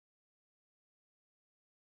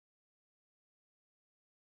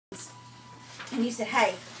and you said,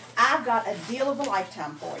 hey, I've got a deal of a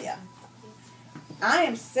lifetime for you. I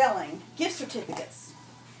am selling gift certificates,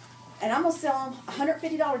 and I'm going to sell them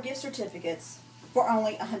 $150 gift certificates for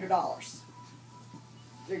only $100.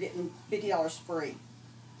 They're getting $50 free.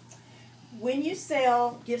 When you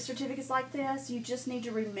sell gift certificates like this, you just need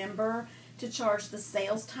to remember to charge the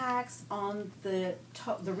sales tax on the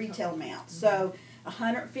retail amount. So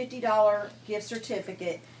 $150 gift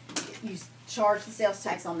certificate, you charge the sales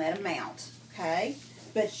tax on that amount, okay?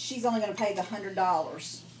 But she's only going to pay the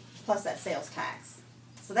 $100 plus that sales tax.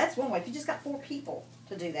 So that's one way. If you just got 4 people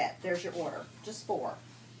to do that, there's your order. Just 4.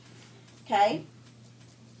 Okay?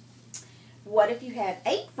 What if you had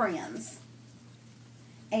 8 friends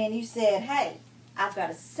and you said, hey, I've got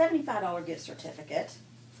a $75 gift certificate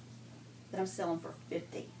that I'm selling for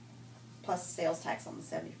 $50 plus sales tax on the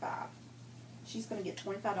 $75. She's going to get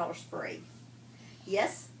 $25 free.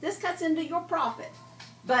 Yes, this cuts into your profit.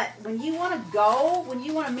 But when you want a goal, when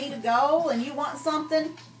you want to meet a goal and you want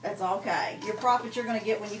something, that's okay. Your profit you're going to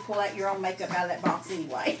get when you pull out your own makeup out of that box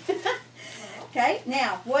anyway. Okay,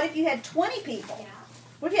 now, what if you had 20 people?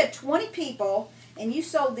 What if you had 20 people and you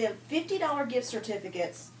sold them $50 gift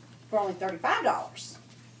certificates for only $35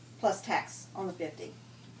 plus tax on the $50?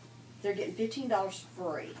 They're getting $15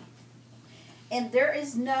 free. And there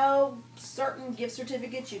is no certain gift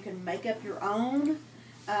certificates. You can make up your own.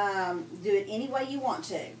 Do it any way you want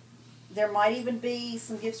to. There might even be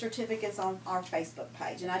some gift certificates on our Facebook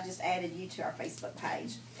page, and I just added you to our Facebook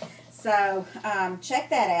page. So check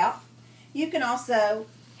that out. You can also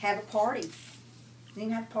have a party. You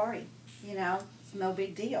can have a party. You know, it's no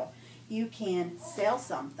big deal. You can sell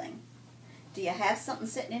something. Do you have something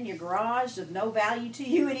sitting in your garage of no value to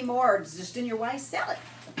you anymore, or it's just in your way? Sell it.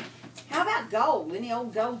 How about gold? Any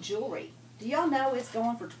old gold jewelry? Do y'all know it's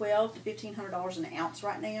going for $1,200 to $1,500 an ounce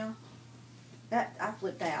right now? That I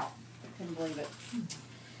flipped out. I couldn't believe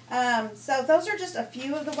it. So those are just a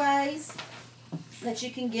few of the ways that you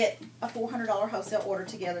can get a $400 wholesale order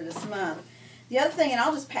together this month. The other thing, and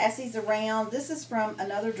I'll just pass these around, this is from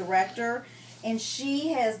another director, and she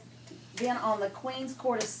has been on the Queen's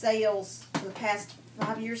Court of Sales for the past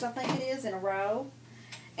 5 years, I think it is, in a row.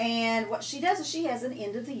 And what she does is she has an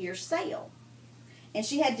end-of-the-year sale. And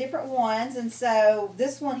she had different ones, and so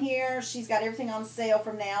this one here, she's got everything on sale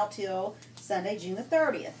from now till Sunday, June the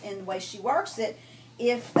 30th. And the way she works it,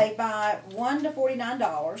 if they buy $1 to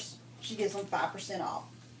 $49, she gives them 5% off.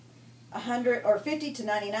 $100 or $50 to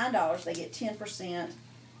 $99, they get 10%.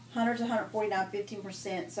 $100 to $149,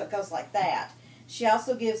 15%. So it goes like that. She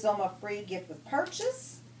also gives them a free gift with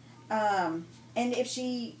purchase. And if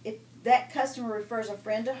that customer refers a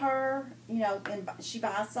friend to her, you know, and she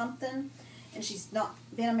buys something, and she's not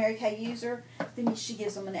been a Mary Kay user, then she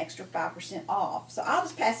gives them an extra 5% off. So I'll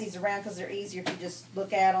just pass these around because they're easier if you just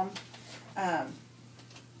look at them.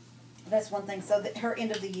 That's one thing. So her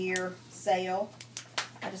end of the year sale,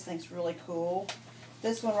 I just think is really cool.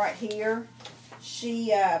 This one right here,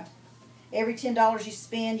 she every $10 you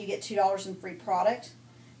spend, you get $2 in free product.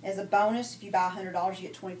 As a bonus, if you buy $100, you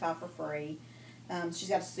get $25 for free. She's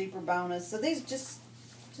got a super bonus. So these are just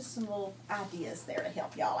some little ideas there to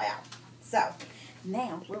help y'all out. So,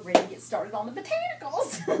 now we're ready to get started on the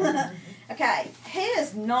botanicals. Okay, who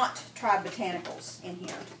has not tried botanicals in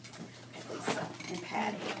here? Okay, Lisa and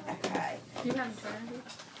Patty. Okay. You haven't tried it?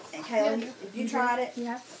 And Kayla, have you tried it?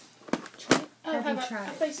 Yeah. Oh, have you tried it?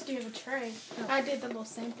 I thought you said you have a tray. Oh. I did the little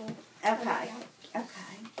sample. Okay.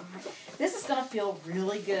 Okay. All right. This is going to feel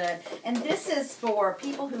really good. And this is for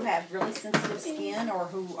people who have really sensitive skin or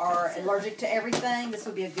who are allergic to everything. This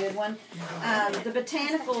would be a good one. The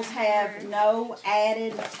botanicals have no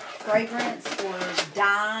added fragrance or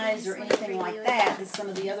dyes or anything like that that some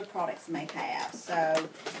of the other products may have. So,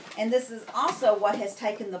 and this is also what has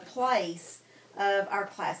taken the place of our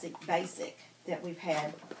classic basic that we've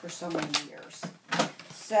had for so many years.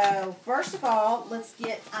 So, first of all, let's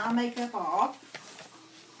get eye makeup off.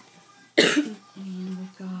 And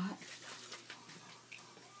we've got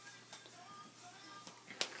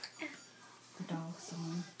the dog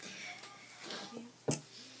song.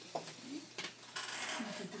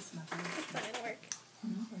 That's not going to work.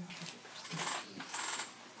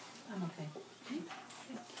 I'm okay.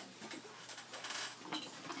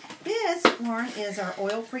 This one is our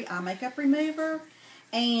oil-free eye makeup remover.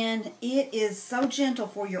 And it is so gentle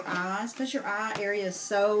for your eyes because your eye area is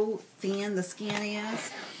so thin, the skin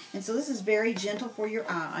is. And so this is very gentle for your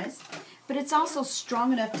eyes. But it's also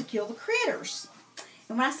strong enough to kill the critters.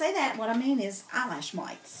 And when I say that, what I mean is eyelash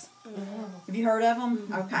mites. Mm-hmm. Have you heard of them?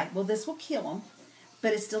 Mm-hmm. Okay, well this will kill them.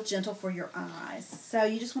 But it's still gentle for your eyes. So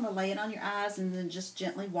you just want to lay it on your eyes and then just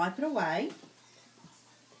gently wipe it away.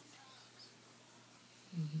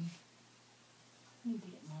 Need to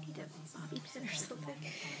get Mom He does these bobby pin or something.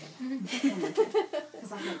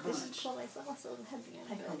 Because I have a This bunch. is for myself, so the headband.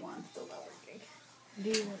 Take her one. Still not working. Do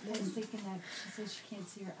you want this? I was thinking that she says she can't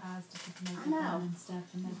see her eyes to put the makeup I know. on and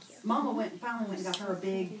stuff, and that's Mama finally went and got her a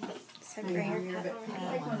big So mirror, but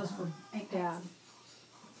take one of those for Aunt yeah.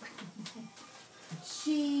 Patsy.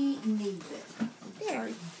 She needs it.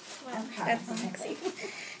 Very. Okay. That's sexy. Oh,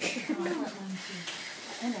 I got one too.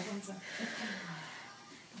 I know, one's a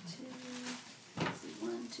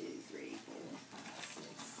 1, 2, 3, 4, 5,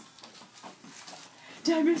 6.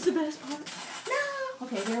 Did I miss the best part? No.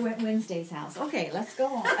 Okay, there went Wednesday's house. Okay, let's go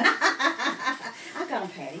on. I got them,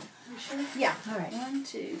 Patty. You sure? Yeah. All right. 1,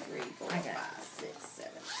 2, 3, 4, I got it. 5, 6,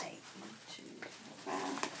 7, 8, 2,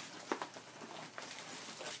 5.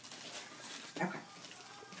 Okay.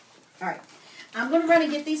 All right. I'm going to run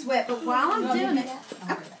and get these wet, but while I'm doing it,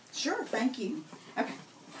 okay. Sure, thank you. Okay.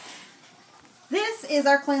 This is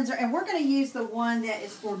our cleanser, and we're going to use the one that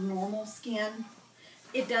is for normal skin.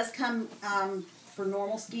 It does come for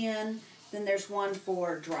normal skin. Then there's one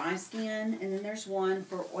for dry skin, and then there's one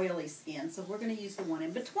for oily skin. So we're going to use the one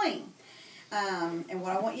in between. And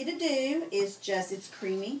what I want you to do is it's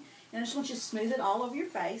creamy, and I just want you to smooth it all over your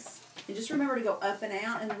face. And just remember to go up and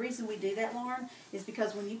out. And the reason we do that, Lauren, is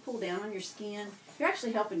because when you pull down on your skin, you're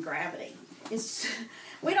actually helping gravity.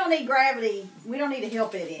 We don't need gravity. We don't need to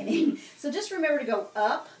help it any. So just remember to go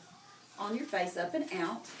up on your face, up and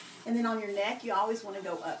out. And then on your neck, you always want to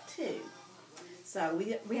go up too. So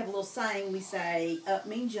we have a little saying. We say, up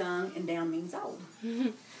means young and down means old. So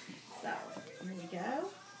here we go.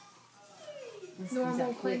 This comes Normal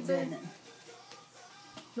out quick, cleanser? doesn't it?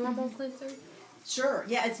 Normal cleanser? Sure.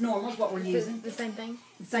 Yeah, it's normal is what we're using. The same thing?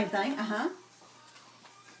 The same thing. Uh-huh.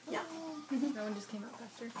 Yeah. That one just came out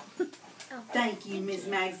faster. Thank you, Miss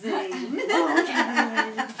Maxine.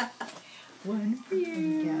 One for Here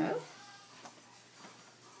we go.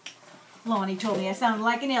 Lonnie told me I sounded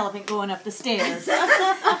like an elephant going up the stairs.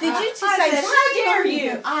 Did you two say, how dare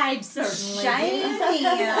you? I'd certainly Shame him.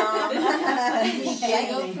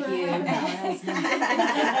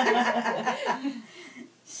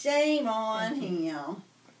 Shame on him.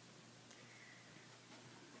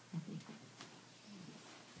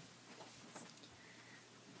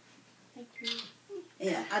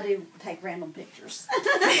 Yeah, I do take random pictures. And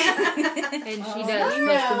she does post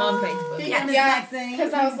them on Facebook. Yeah, Miss Yeah, Maxine.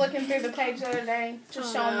 because I was looking through the page the other day,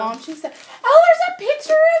 just showing Mom. She said, "Oh, there's a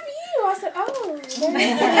picture of you." I said, "Oh,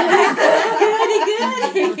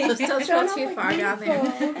 Just don't go too far down there.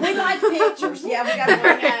 We like pictures. Yeah, we got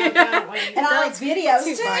to wait. And I like videos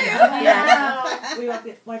too. Yeah. We wipe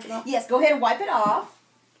it off. Yes, go ahead and wipe it off.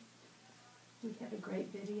 We have a great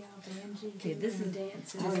video of Angie. Okay, this is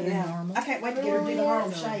dancing. this is normal. I can't wait to get her to do the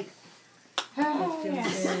Harlem Shake. oh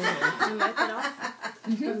yes." You wipe it off?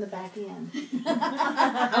 From the back end.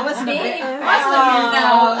 I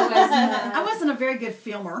wasn't a very good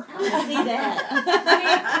filmer. I see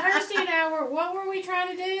that. Kirsty and I what were we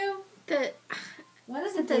trying to do? What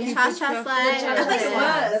is The it? cha-cha slide? I think it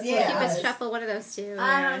was, yeah. Cupid's shuffle, one of those two.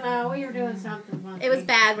 I don't know. We were doing something. It was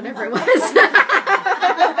bad, whatever it was.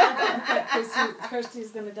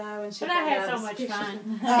 Kirsty's going to die when she But I had so much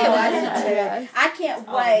fun. Oh, I did too. I can't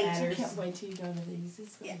wait. Can't wait till you go to these.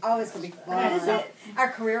 Oh, it's going to be fun. What is it? Our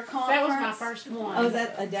career conference. That was my first one. Oh, is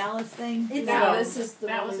that a Dallas thing? It's No, this is the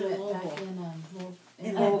that one was we in went back Louisville.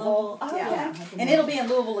 in Louisville. Oh, Yeah. And it'll be in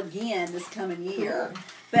Louisville again this coming year.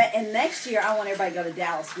 And next year, I want everybody to go to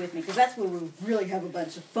Dallas with me because that's where we really have a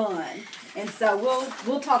bunch of fun. And so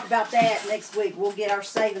we'll talk about that next week. We'll get our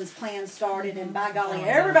savings plan started, and by golly,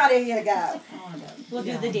 everybody here to go. We'll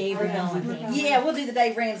do the Dave Ramsey thing. Yeah, we'll do the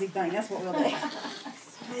Dave Ramsey thing. That's what we'll do.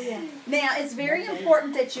 Now, it's very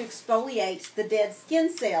important that you exfoliate the dead skin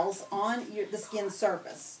cells on the skin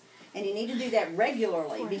surface. And you need to do that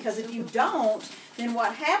regularly because if you don't, then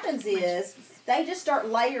what happens is they just start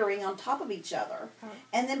layering on top of each other.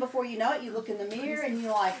 And then before you know it, you look in the mirror and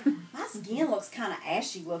you're like, my skin looks kind of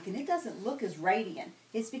ashy looking. It doesn't look as radiant.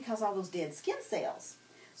 It's because all those dead skin cells.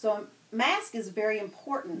 So a mask is very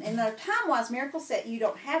important. In the Time-Wise Miracle Set, you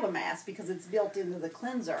don't have a mask because it's built into the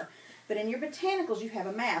cleanser. But in your botanicals, you have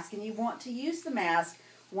a mask. And you want to use the mask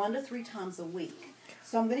 1 to 3 times a week.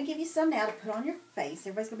 So I'm going to give you some now to put on your face.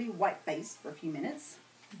 Everybody's going to be white-faced for a few minutes.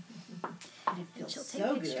 And it feels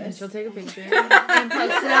so good. She'll take a picture and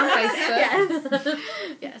post it on Facebook.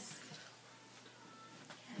 Yes.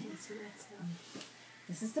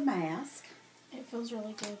 This is the mask. It feels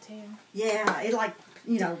really good too. Yeah, it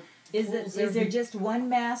Is there just one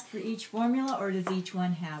mask for each formula, or does each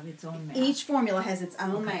one have its own mask? Each formula has its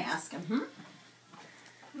own mask. Mm-hmm.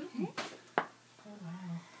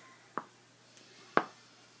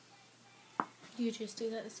 You just do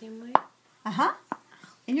that the same way? Uh-huh.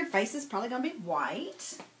 And your face is probably going to be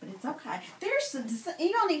white, but it's okay. There's some,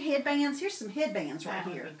 you don't need headbands. Here's some headbands right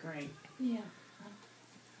That here. would be great. Yeah.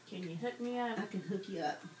 Can you hook me up? I can hook you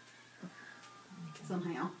up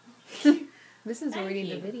somehow. This is Thank reading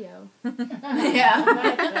you. the video.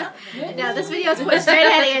 Yeah. No, this video's put straight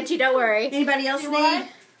ahead, Angie. Don't worry. Anybody else Do need? what?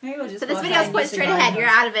 Maybe we'll just So this go video's outside and put get some straight ahead. You're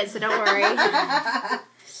garden out of it, so don't worry.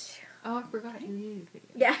 Oh, I forgot.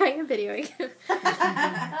 Yeah, I am videoing.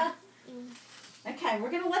 Okay, we're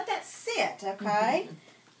going to let that sit, okay?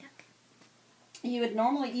 You'd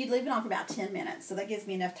leave it on for about 10 minutes, so that gives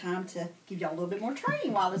me enough time to give y'all a little bit more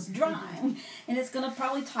training while it's drying. And it's going to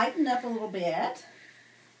probably tighten up a little bit.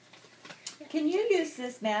 Can you use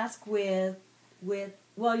this mask with,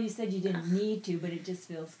 well, you said you didn't need to, but it just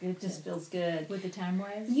feels good. It just feels good. With the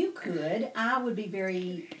time-wise? You could. I would be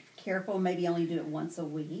very careful, maybe only do it once a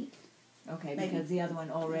week. Okay, Maybe. because the other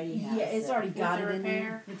one already has Yeah, it's it. already got the it in there.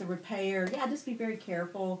 repair? With the repair. Yeah, just be very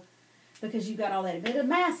careful because you got all that. But the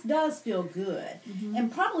mask does feel good. Mm-hmm.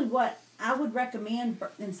 And probably what I would recommend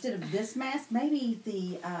instead of this mask, maybe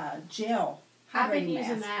the gel I've been hydrating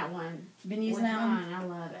using mask. that one. Been using with that one? mine. I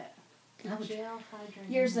love it. I would- Gel hydrating.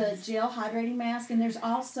 Here's a gel hydrating mask, and there's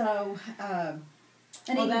also an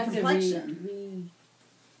even that's a complexion.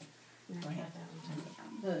 No, Go ahead.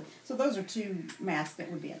 So those are two masks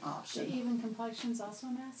that would be an The option. even complexion's also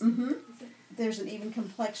a mask? Mm-hmm. Is it? There's an even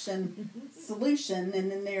complexion solution,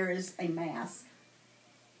 and then there is a mask.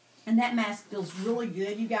 And that mask feels really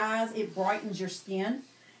good, you guys. It brightens your skin,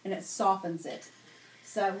 and it softens it.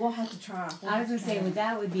 So we'll have to try. I was going to say,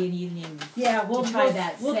 that would be an evening. Yeah, we'll try we'll,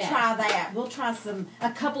 that We'll set. try that. We'll try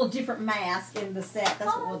a couple of different masks in the set. That's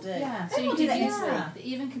what we'll do. Yeah. So you We'll do can that use next week. the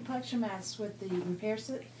even complexion mask with the repair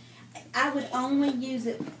set? I would only use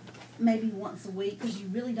it maybe once a week because you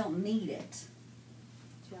really don't need it.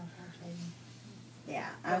 Gel hydrating. Yeah,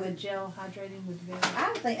 I would. Gel hydrating with very.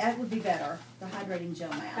 I would think that would be better. The hydrating gel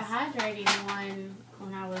The mask. hydrating one,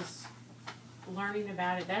 when I was learning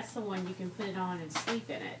about it, that's the one you can put it on and sleep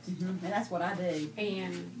in it. And that's what I do.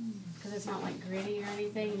 And because it's not like gritty or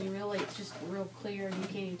anything, and it's just real clear, and you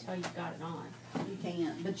can't even tell you've got it on. You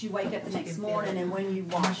can't, but you wake up the next feel morning, it. and when you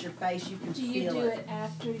wash your face, you can Do you feel do it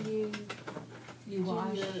after you You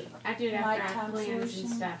wash. do your I do it after I nighttime cleanse and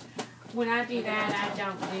solution? stuff. When I do that, I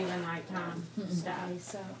don't do the nighttime stuff.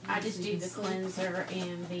 So I just do the cleanser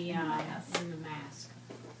and the mask.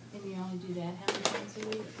 and you only do that how many times a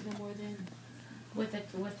week? No more than. With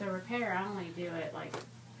the repair, I only do it like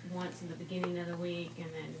once in the beginning of the week, and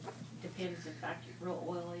then depends if I get real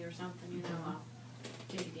oily or something, I'll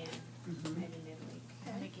do it again, maybe midweek.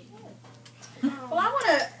 Well, I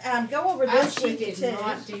want to go over this She with you did too.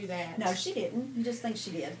 not do that. No, she didn't. You just think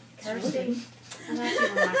she did. Kirsty, I'm actually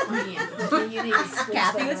one of my clients. You need to switch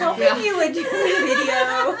Kathy that was around. hoping you would do the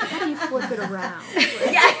video. How do you flip it around?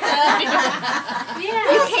 Yeah.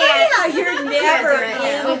 You can't. Yeah, you're never do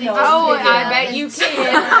it. in. Oh, I bet you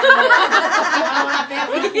can. Oh, I bet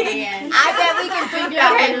we can. I bet we can flip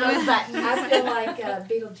that one of those buttons. I feel like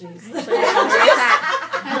Beetlejuice.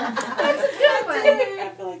 That's a good one. I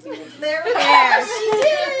feel like you would. There we go. There. She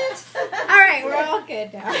did it. All right, we're all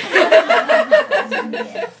good now.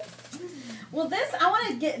 Well, I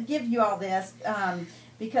want to give you all this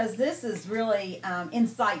because this is really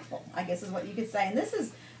insightful, I guess is what you could say. And this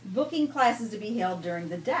is booking classes to be held during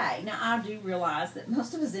the day. Now, I do realize that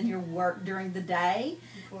most of us in here work during the day.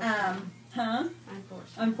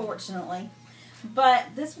 Unfortunately. But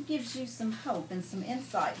this gives you some hope and some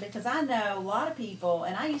insight because I know a lot of people,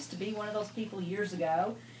 and I used to be one of those people years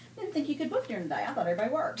ago, didn't think you could book during the day. I thought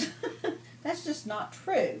everybody worked. That's just not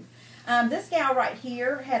true. This gal right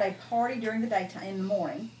here had a party during the daytime in the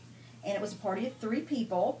morning, and it was a party of 3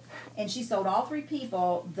 people, and she sold all 3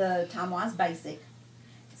 people the time-wise basic,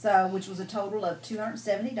 which was a total of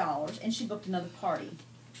 $270, and she booked another party.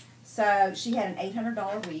 So she had an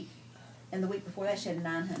 $800 week, and the week before that she had a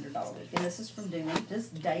 $900 week, and this is from doing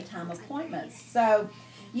just daytime appointments. So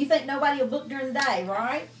you think nobody will book during the day,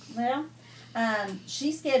 right? Well,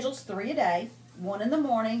 she schedules 3 a day, 1 in the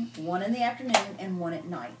morning, 1 in the afternoon, and 1 at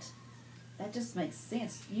night. That just makes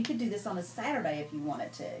sense. You could do this on a Saturday if you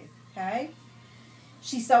wanted to, okay?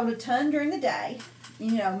 She sold a ton during the day.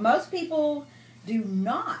 Most people do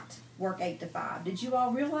not work 8 to 5. Did you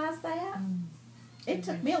all realize that? It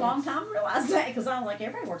took me a long time to realize that because I'm like,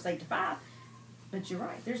 everybody works 8 to 5. But you're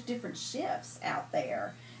right. There's different shifts out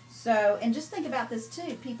there. So, and just think about this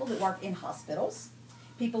too. People that work in hospitals,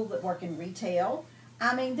 people that work in retail.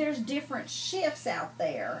 There's different shifts out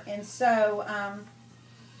there. And so,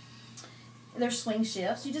 There's swing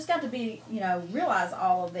shifts. You just got to be, realize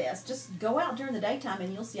all of this. Just go out during the daytime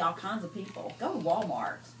and you'll see all kinds of people. Go to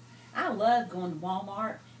Walmart. I love going to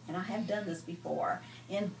Walmart, and I have done this before,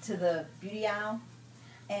 into the beauty aisle,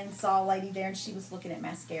 and saw a lady there, and she was looking at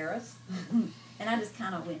mascaras. And I just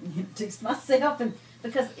kind of went and introduced myself, and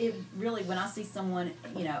because it really, when I see someone,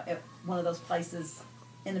 at one of those places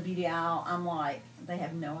in the beauty aisle, I'm like, they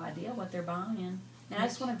have no idea what they're buying. And I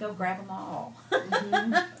just want to go grab them all.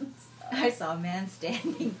 I saw a man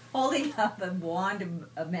standing, holding up a wand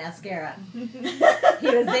of mascara. He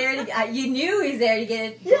was there to, you knew he was there to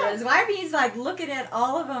get it for his wife. He's like looking at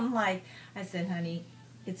all of them like, I said, honey,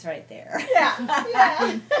 it's right there.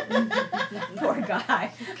 Yeah. Poor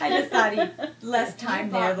guy. I just thought he less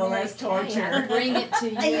time there, the less torture. Bring it to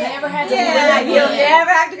you. You never had to You'll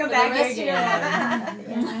never have to go For the back rest here of your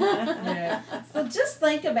again. Yeah. So just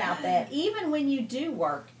think about that. Even when you do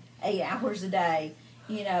work 8 hours a day,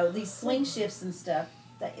 these swing shifts and stuff,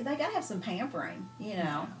 they got to have some pampering,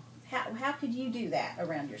 How could you do that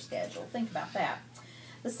around your schedule? Think about that.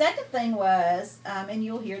 The second thing was, and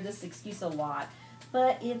you'll hear this excuse a lot,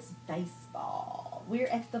 but it's baseball. We're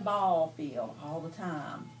at the ball field all the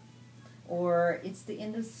time. Or it's the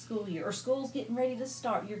end of the school year, or school's getting ready to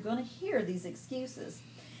start. You're going to hear these excuses.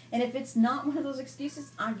 And if it's not one of those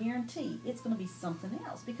excuses, I guarantee it's going to be something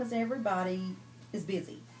else, because everybody is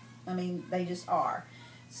busy. I mean, they just are.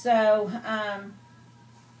 So,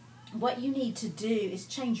 what you need to do is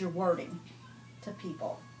change your wording to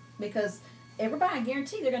people, because everybody, I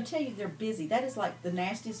guarantee, they're going to tell you they're busy. That is like the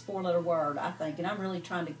nastiest 4-letter word, I think, and I'm really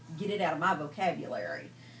trying to get it out of my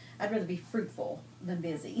vocabulary. I'd rather be fruitful than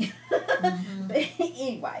busy. Mm-hmm. But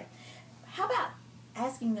anyway, how about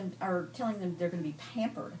asking them or telling them they're going to be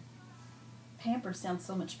pampered? Pampered sounds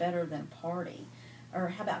so much better than party. Or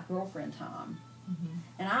how about girlfriend time? Mm-hmm.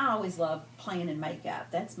 And I always love planning makeup.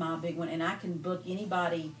 That's my big one. And I can book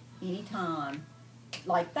anybody anytime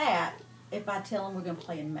like that if I tell them we're going to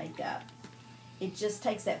play in makeup. It just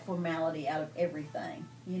takes that formality out of everything,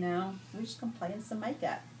 We're just going to play in some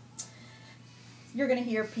makeup. You're going to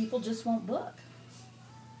hear people just won't book.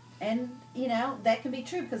 And, that can be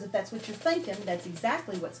true, because if that's what you're thinking, that's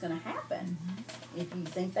exactly what's going to happen. Mm-hmm. If you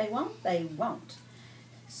think they won't.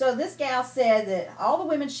 So this gal said that all the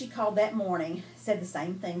women she called that morning said the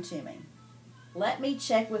same thing to me. Let me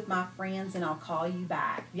check with my friends and I'll call you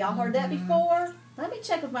back. Y'all heard that before? Let me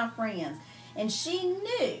check with my friends. And she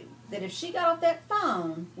knew that if she got off that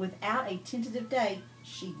phone without a tentative date,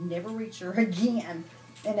 she'd never reach her again.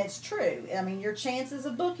 And it's true. I mean, your chances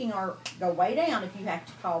of booking go way down if you have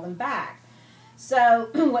to call them back. So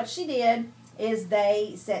what she did is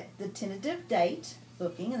they set the tentative date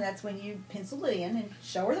booking, and that's when you pencil it in and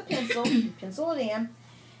show her the pencil, you pencil it in.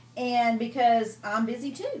 And because I'm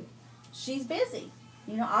busy too. She's busy.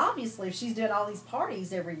 Obviously, if she's doing all these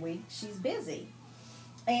parties every week, she's busy.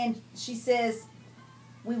 And she says,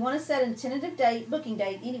 we want to set a tentative booking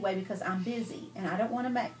date anyway, because I'm busy, and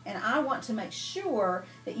I want to make sure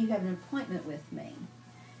that you have an appointment with me.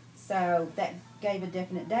 So that gave a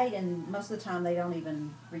definite date, and most of the time they don't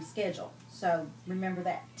even reschedule. So remember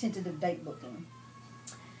that tentative date booking.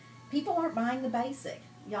 People aren't buying the basic.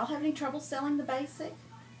 Y'all have any trouble selling the basic?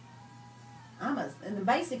 And the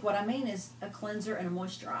basic, what I mean is a cleanser and a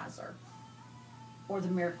moisturizer, or the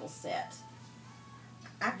Miracle Set.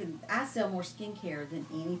 I sell more skincare than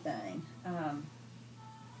anything.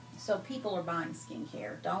 So people are buying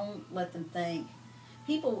skincare. Don't let them think.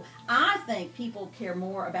 I think people care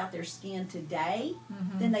more about their skin today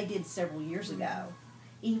than they did several years ago.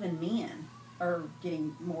 Even men are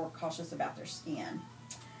getting more cautious about their skin.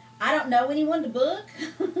 I don't know anyone to book.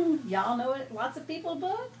 Y'all know it. Lots of people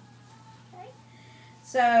book. Okay.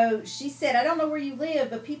 So she said, I don't know where you live,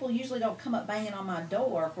 but people usually don't come up banging on my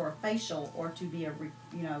door for a facial or to be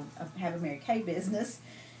have a Mary Kay business.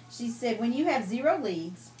 She said, when you have 0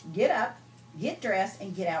 leads, get up, get dressed,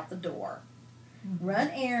 and get out the door. Mm-hmm.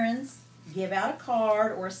 Run errands, give out a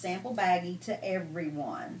card or a sample baggie to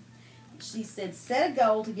everyone. She said, set a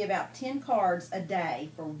goal to give out 10 cards a day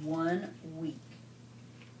for 1 week.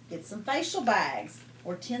 Get some facial bags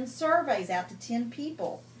or 10 surveys out to 10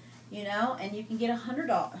 people, and you can get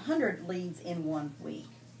 100 leads in 1 week.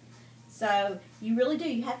 So you really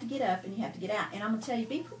do. You have to get up and you have to get out. And I'm going to tell you,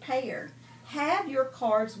 be prepared. Have your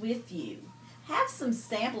cards with you. Have some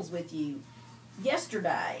samples with you.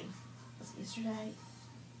 Yesterday?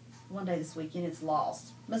 One day this weekend, it's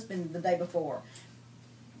lost. Must have been the day before.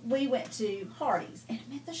 We went to Hardee's, and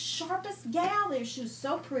I met the sharpest gal there. She was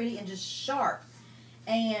so pretty and just sharp.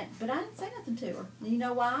 But I didn't say nothing to her. You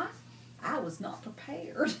know why? I was not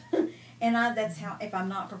prepared. And that's how, if I'm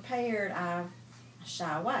not prepared, I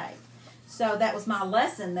shy away. So that was my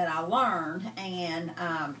lesson that I learned, and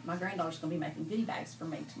my granddaughter's going to be making goodie bags for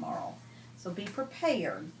me tomorrow. So be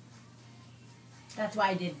prepared. That's why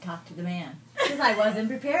I didn't talk to the man. Because I wasn't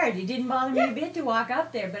prepared. It didn't bother me a bit to walk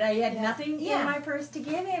up there, but I had nothing in my purse to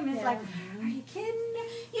give him. It's like, are you kidding?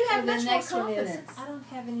 You have And the much more next one is, confidence. I don't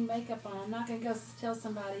have any makeup on. I'm not going to go tell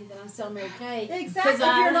somebody that I'm selling Mary Kay. Exactly. Because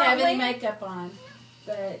I If you're don't not have any wearing- makeup on.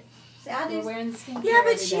 But See, I we're do. wearing the skincare Yeah,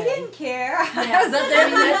 but every she day. didn't care. Yeah. I was up there I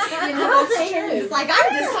mean, that's, you know, all that's day. true. It's like,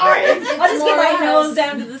 I'm just sorry. I'll just get more my us. nose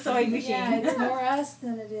down to the sewing machine. Yeah, it's more us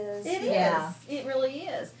than it is. It is. Yeah. It really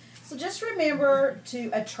is. So just remember to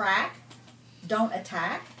attract, don't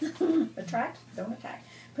attack. Attract, don't attack.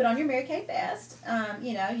 Put on your Mary Kay best.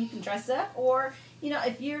 You know, you can dress up, or, you know,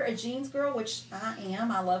 if you're a jeans girl, which I am,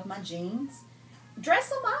 I love my jeans, dress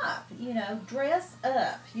them up. You know, dress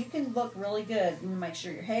up. You can look really good. You make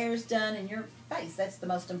sure your hair's done and your face. That's the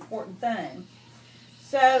most important thing.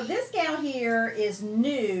 So this gal here is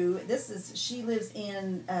new. She lives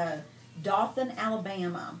in Dothan,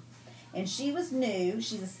 Alabama. And she was new.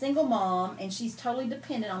 She's a single mom, and she's totally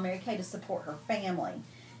dependent on Mary Kay to support her family.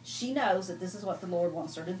 She knows that this is what the Lord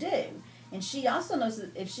wants her to do. And she also knows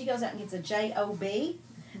that if she goes out and gets a job,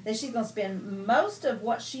 that she's going to spend most of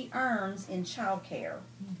what she earns in child care.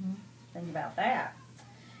 Mm-hmm. Think about that.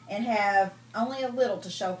 And have only a little to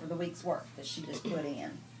show for the week's work that she just put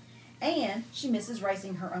in. And she misses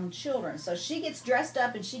raising her own children. So she gets dressed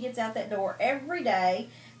up and she gets out that door every day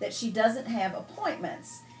that she doesn't have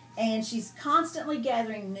appointments. And she's constantly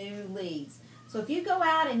gathering new leads. So if you go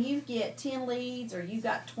out and you get 10 leads, or you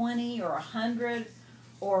got 20 or 100,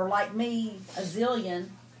 or like me, a zillion,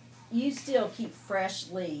 you still keep fresh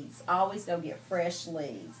leads. Always go get fresh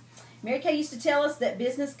leads. Mary Kay used to tell us that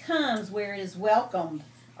business comes where it is welcomed.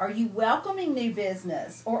 Are you welcoming new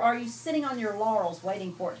business, or are you sitting on your laurels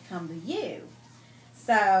waiting for it to come to you?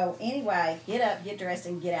 So anyway, get up, get dressed,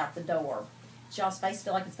 and get out the door. Does y'all's face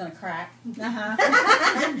feel like it's going to crack? Uh-huh.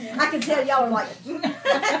 I can tell y'all are like,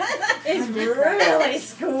 It's really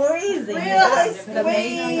squeezing. really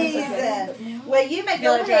Amazing. squeezing. Well, you may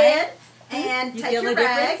Feel go it ahead and You take feel your the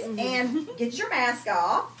bag difference? and get your mask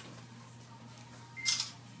off.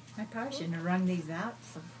 I probably shouldn't have wrung these out.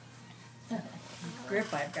 So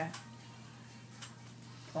grip I've got.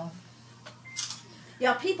 Well,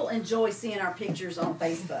 Y'all, people enjoy seeing our pictures on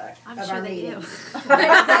Facebook I'm of sure our they do. meetings.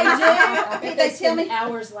 They do. They tell me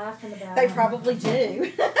hours laughing about they it. probably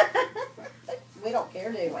do. We don't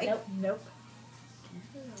care, do we? nope.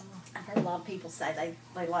 I've heard a lot of people say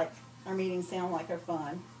they like our meetings sound like they're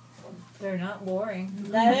fun. They're not boring.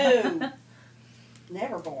 No.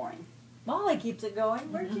 Never boring. Molly keeps it going.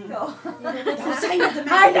 Where'd you go? Don't say nothing.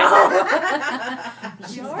 I know.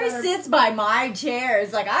 She always sits by my chair.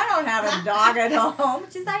 It's like, I don't have a dog at home.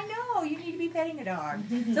 She's I know. You need to be petting a dog.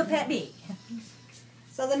 So pet me.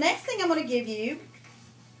 So the next thing I'm going to give you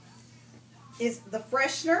is the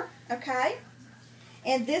freshener, okay?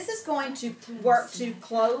 And this is going to work to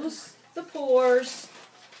close the pores.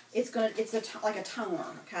 It's like a toner,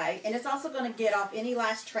 okay? And it's also going to get off any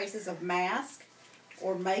last traces of mask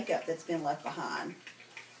or makeup that's been left behind.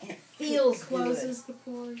 And it feels Closes the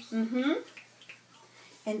pores. good. Mm-hmm.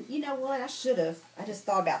 And you know what? I just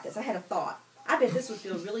thought about this. I had a thought. I bet this would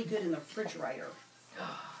feel really good in the refrigerator.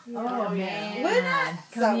 Oh, man. Wouldn't it?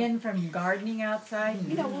 Come So- in from gardening outside and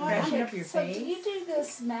You know what? freshen up your So face. do you do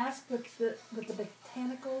this mask with the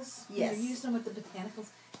botanicals? Yes. You use them with the botanicals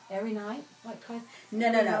every night? Like twice?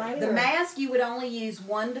 No. Right, The or- mask you would only use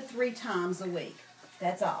 1 to 3 times a week.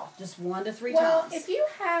 That's all. Just 1 to 3 Well, times. if you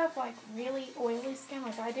have like really oily skin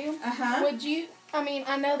like I do, Uh-huh. would you? I mean,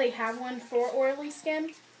 I know they have one for oily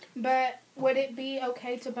skin, but would it be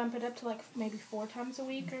okay to bump it up to like maybe 4 times a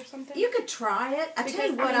week or something? You could try it. I tell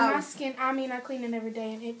Because you what, I mean, my skin. I mean, I clean it every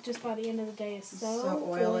day, and it just by the end of the day is so, So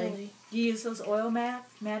oily. Do you use those oil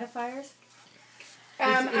mattifiers?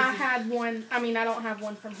 I had one. I mean, I don't have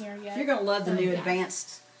one from here yet. you're going to love the new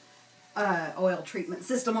advanced oil treatment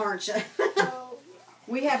system, aren't you? Oh,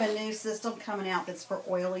 We have a new system coming out that's for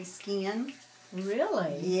oily skin.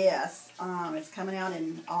 Really? Yes. It's coming out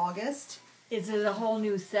in August. Is it a whole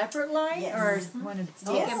new separate line? Yes. Or is one of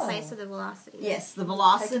Take Yes. in place of the velocity. Yes, the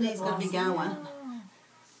velocity is going to be going.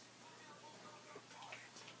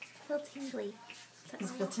 Feel tingly. Is that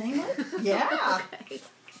It's normal? tingly? Yeah. Okay.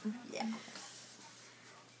 Yeah.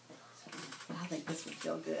 I think this would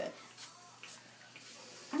feel good.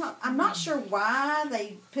 I'm not sure why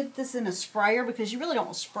they put this in a sprayer, because you really don't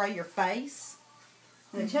want to spray your face.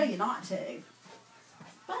 They tell you not to.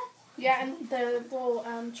 But yeah, and the little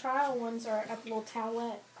trial ones are at the little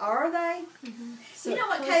towelette. are they? So You know it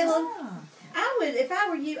what, closes- Caleb? I would, if I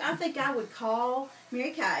were you, I think I would call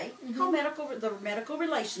Mary Kay, call the medical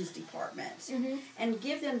relations department, and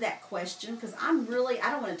give them that question, because I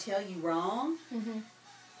don't want to tell you wrong.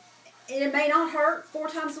 It may not hurt 4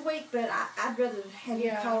 times a week, but I'd rather have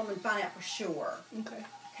you call them and find out for sure. Okay.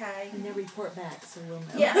 And then report back, so we'll know.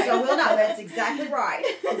 Yeah, so we'll know. That's exactly right.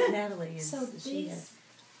 Natalie is. So she these has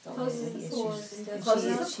closes the pores,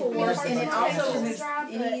 Closes the pores, and it also removes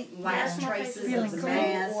any last traces of the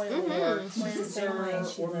mask or cleanser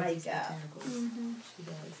or makeup. She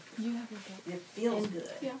does. You have your It feels good.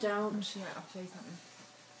 Don't. I'll show you something.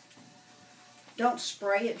 Don't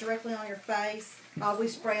spray it directly on your face. We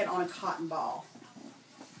spray it on a cotton ball.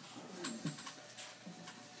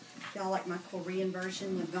 Y'all like my Korean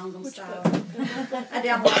version, the Gangnam style? I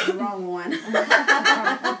downloaded the wrong one.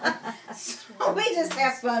 So we just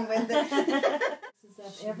have fun with it.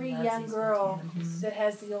 Every young girl that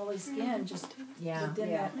has the oily skin, just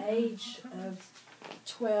within that age of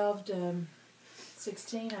 12 to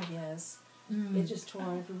 16, I guess, it just tore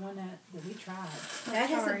everyone that we tried. That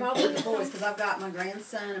hasn't bothered the boys because I've got my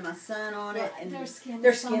grandson and my son on it, and their skin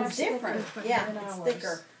their is so skin's much different. thicker Yeah, than it's ours.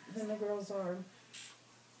 thicker. Than the girls are.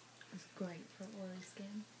 It's great for oily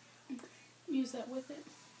skin. Use that with it.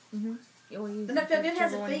 You'll use Doesn't it feel good?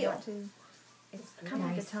 How's it whichever one you feel? want to. It's kind of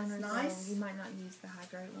like a toner, Nice. so you might not use the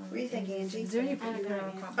hydrate one. What do you think, Angie? Is there any I don't particular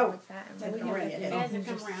know. combo Oh, like that? And we then can you bring can it. It just hasn't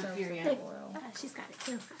come around soak here in yet. oil. She's got it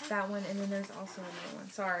too. That one, and then there's also another one.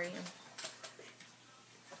 Sorry, I'm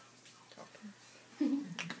talking.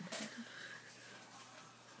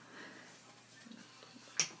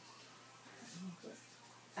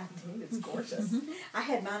 I do. It's gorgeous. I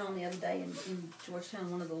had mine on the other day in Georgetown.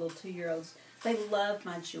 One of the little 2-year-olds. They love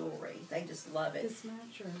my jewelry. They just love it. This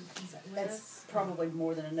match, or is that That's probably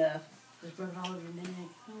more than enough. Just rub it all over your neck.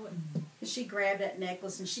 And she grabbed that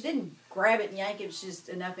necklace, and she didn't grab it and yank it. It was just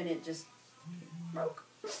enough, and it just broke.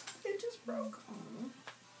 It just broke.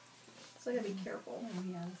 So you gotta be careful.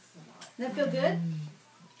 Does that feel good?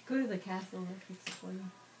 Go to the castle, they'll fix it for you.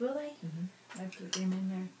 Will they? I put them in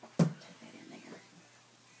there. Put that in there.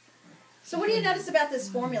 So what do you notice about this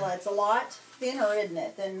formula? It's a lot thinner, isn't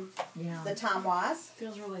it, than the time-wise?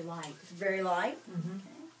 Feels really light. It's very light.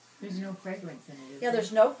 There's no fragrance in it, is Yeah, there?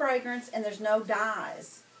 there's no fragrance and there's no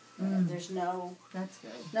dyes. There's That's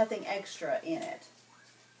good. nothing extra in it.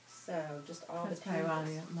 So just all That's the probably why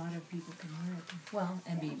chemicals. a lot of people can wear it. Well,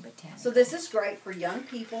 and be botanical. So this is great for young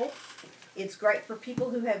people. It's great for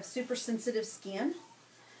people who have super sensitive skin,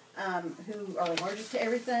 who are allergic to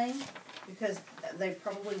everything, because they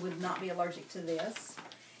probably would not be allergic to this.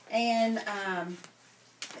 And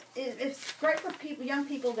it's great for people, young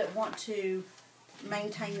people that want to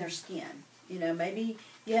maintain their skin. You know, maybe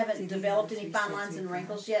you haven't See, these developed are the any 3 fine sets lines and we've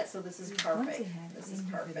wrinkles got. yet, so this is Once perfect. you have it, This then is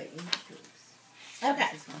you have the perfect. age groups. Okay.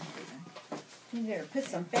 This is one here, Here, put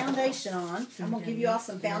some foundation on. So I'm going you're to give you all gonna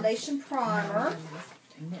some mix this. foundation primer.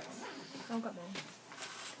 then. Mix. Oh, got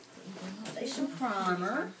one. Foundation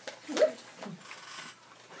primer.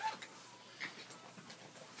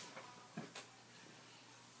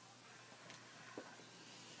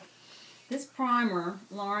 This primer,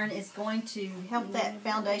 Lauren, is going to help that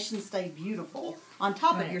foundation stay beautiful on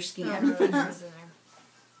top of Right. your skin. Fingers in there.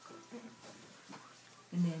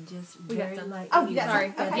 And then just We got very some. light. Oh, you got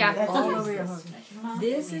Sorry. some? Okay. Yeah. That's all okay. over your whole.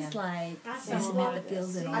 This is like I sell a isn't lot that of the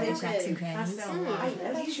feels this. in all I the do cracks too. and I crannies? sell a lot of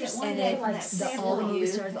this. And then all the movie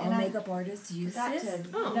stars, all makeup artists use this.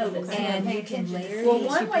 And you can layer Well, these.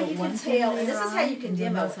 one way put you one can thin tell, and layer this is how you on, can and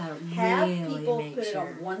then demo knows how to it. Have really people make put it sure. on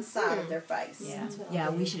one side of their face. Yeah, yeah,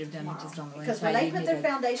 we should have done it just on the one Because side. when they You put get their a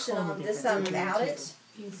foundation total on this difference. side without it,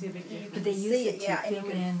 You can see a big you difference. But they can use see it it, to yeah, and you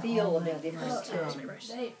fill can in feel all a big the difference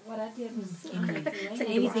too. What I did was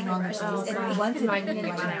anything on their face. And once it Mine like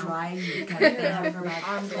didn't dry, you kind of feel it for about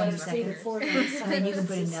I'm 20 going to seconds. And then you can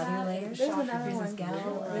put another layer. There's another There's one. this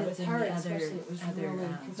gal that's in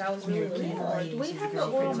the That was Mary really Kay good. lady. Do we She's a have the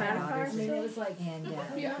girlfriend oil of my mattifier? daughter's. it was like And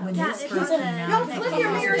when Yeah, this it's first a- came out, Y'all flip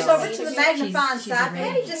your mirrors over to the magnifying she's a side.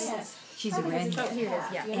 redhead. Patty just... She's a redhead. Oh, here it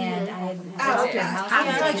is. Yeah. And I had Oh, to her house I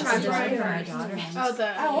and tried it's to the try for my hers. daughter. Oh, the.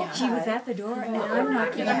 yeah. She was at the door, and I'm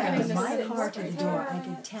not kidding. Yeah. From my car to the door, I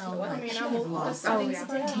could tell like she had lost Oh, yeah.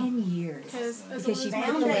 10 years Because because she put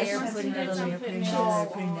the layer, put another layer, put another layer,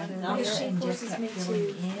 put another layer, She and just forces kept me filling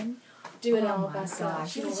to in. do it Oh all my by myself.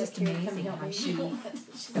 gosh, it was just amazing how she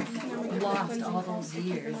lost all those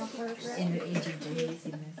years in the age of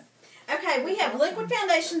laziness. Okay, we have liquid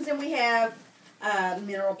foundations and we have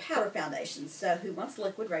mineral powder foundations. So who wants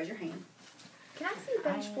liquid, raise your hand. Can I see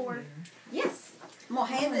bench 4? Yes. I'm gonna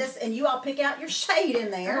hand this, and you all pick out your shade in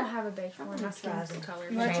I don't there. have a beige one. My skin's color.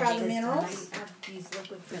 You wanna try the minerals? I've used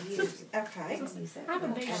liquid for years. Okay. I have a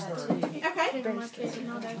beige Okay. for my kids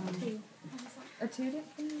and all that too. Are two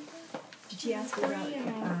different? Did she ask about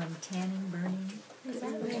tanning, burning? Which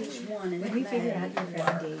one? And When we figure out your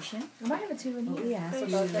foundation, I might have a two in what here. we ask So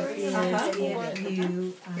you both of is these? if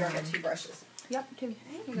you, Here, I got 2 brushes. Yep, two.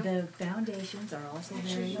 the foundations are also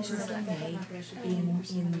very easily made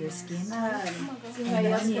in your skin. Somebody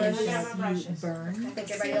else One is has- that you burn I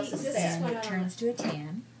think everybody else is and set. it turns to a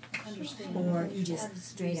tan, or you just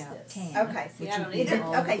straight out tan. Okay, which I you don't need do it.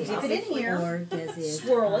 all Okay, the dip it way. in here. Or does it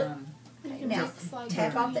Swirl it. Now, Looks like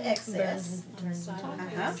tap off the excess.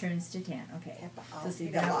 turns to tan? Okay. Tap it off. So see,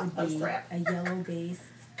 You got a that lot would of be crap. a yellow base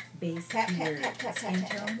Tap, to tap, your tap, tap, skin tap,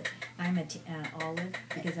 tap, tone. I'm a olive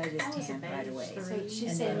because I just tan right away. So she's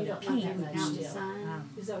And saying then you don't pink want that would much be still.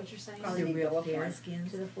 Is that what you're saying? Probably the need real to go fair up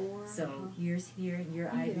skins. To the 4? So yours here and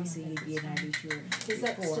your ivory, so you'd be an ivory short. Is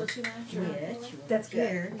that four. still too much? or- Which That's good.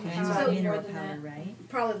 here, Okay. you So use more mineral than powder, that? right?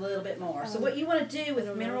 Probably a little bit more. So what you want to do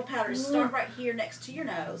with mineral powder is start right here next to your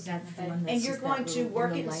nose. That's the one that's And you're just that going to little work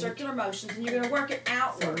real it in light. circular motions, and you're going to work it So we're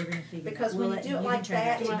outward. gonna figure Because we'll when you let- do it can like try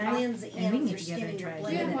that, it too. blends And in we with can your get skin together and you're try it.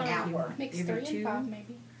 blending Yeah, it why not? outward. Mix Give her 3 two. and 5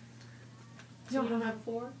 maybe. So you don't have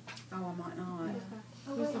 4? Oh, I might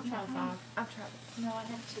not. We can try 5. I've tried it. No, I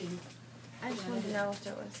have 2. I just wanted to know if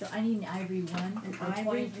there was. So I need an ivory one. An or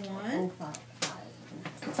ivory 20 one. Oh,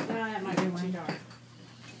 five. That might be too dark.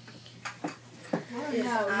 I don't know. You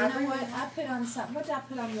know what? I put on something. What did I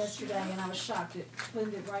put on yesterday? And I was shocked. It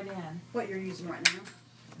blended right in. What you're using right now?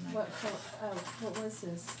 What color? Oh, what was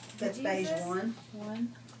this? That's Did you use beige this? one.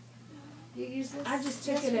 One. You use this? I just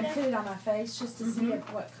took it and put it on my face just to see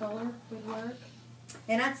what color would work.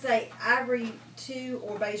 And I'd say ivory 2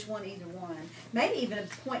 or beige 1, either one. Maybe even a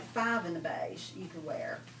 0.5 in the beige you could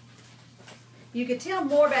wear. You could tell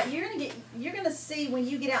more about, you're gonna see when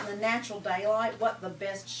you get out in the natural daylight what the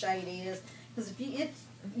best shade is. Because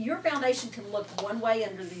your foundation can look one way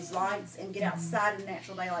under these lights and get outside in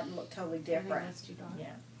natural daylight and look totally I think different. that's too dark. Yeah.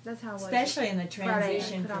 That's how it was. Especially in the Friday,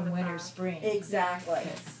 transition put on from the winter 5. spring. Exactly.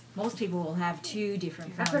 Most people will have 2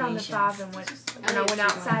 different I foundations. put on the 5 and when I went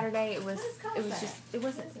out Saturday, it wasn't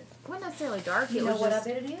wasn't necessarily dark. You It know was what I just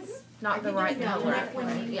bet it is? not the you right do know color. like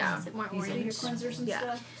when you Yeah. Is it more You do your orange? cleansers and Yeah.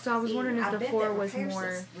 stuff? So I was wondering if I the bet 4 that was repairs more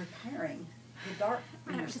this repairing the dark. I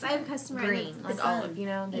don't know, because I have a customer green, and like the, olive, you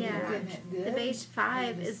know. Yeah. orange. the beige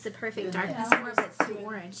 5 is the perfect dark Yeah. customer, but it's too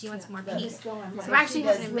orange. She wants more pink. Just going. So we're actually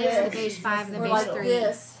having to mix the beige 5 and the Or beige like 3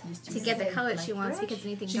 this. to get the color she wants, because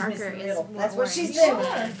anything She's darker missing the is middle. more That's what orange she's doing.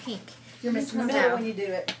 than pink. You're missing the middle when you do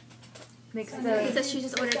it. Mix So the she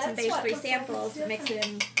just ordered some That's beige what 3 looks like samples it's to mix it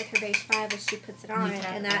in with her beige 5 as she puts it on, You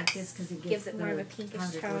tap and it that like this 'cause it gives gets it more of a the pinkish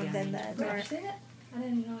powder go tone down than into the it. dark. I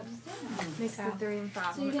didn't even know it was done. mix the 3 and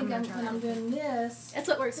 5. So you think when I'm doing this? That's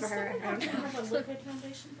what works for her. I don't know. have a liquid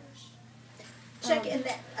foundation brush? Check in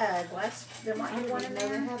that glass. There might be one in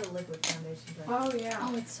there. have a liquid foundation brush. Oh, yeah.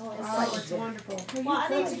 Oh, it's so Oh, it's wonderful. Well, I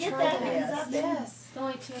need to get that because I've been. Yes. It's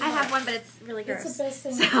only 2 I have one, but it's really It's gross. the best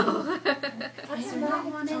thing. So, That's not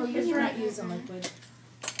one in here. You're not using liquid.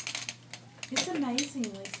 It's amazing,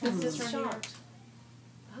 Lisa. I'm This just right shocked.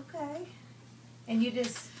 Okay. And you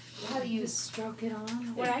just, how do you? Stroke it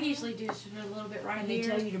on. What I usually do is just put a little bit right And they here,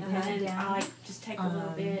 tell you to and press then down, I like just take a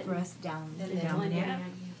little bit press down, and down blend it there. in.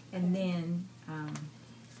 And then,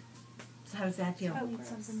 so how does that feel? I need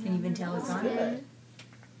something Can you even tell it's on? Good.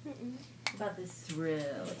 About this thrill.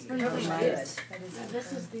 It's Really really good. nice.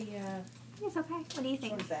 This is the, it's okay. What do you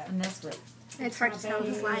think? What is that? And that's what It's hard to tell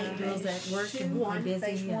in this light. girls at work Two, and are one, busy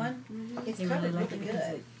phase and one. It's they really covered like really it because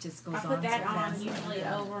good. it just goes I on put that so on fast. usually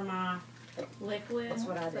over my liquid. That's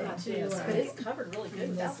what I did. To, But it's covered really good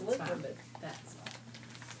without the liquid, but That's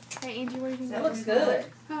Hey, Angie, what do you think? that looks good.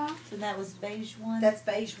 So that was beige one? That's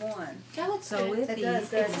beige one. that looks So good. with That these,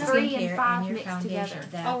 does, it's doesn't it? 3 and skincare 5 and your mixed foundation. together.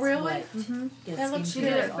 That's Oh, really? what Mm-hmm. the That looks She skincare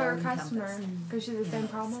did is it for all her customer encompassed. because she had the same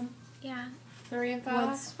problem. Yeah. 3 and 5.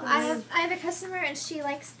 Well, I have a customer and she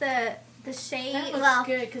likes the shade. That looks Well,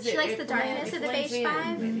 good because she likes the darkness of the beige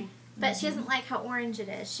 5, Maybe. but she doesn't like how orange it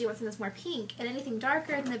is. She wants something that's more pink, and anything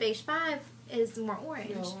darker than the beige 5 is more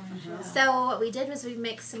orange. So what we did was we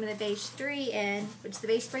mixed some of the beige 3 in, which the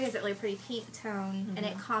beige 3 has a really pretty pink tone, and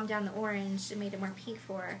it calmed down the orange and made it more pink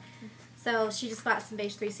for her. So she just bought some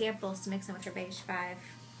beige 3 samples to mix in with her beige 5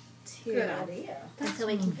 too. Good idea. Until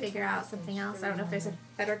we can figure out something else. I don't know if there's a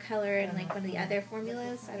better color in like one of the other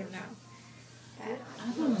formulas. I don't know. But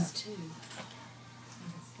I thought it was 2.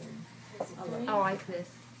 I like this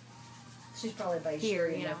She's probably beige. here,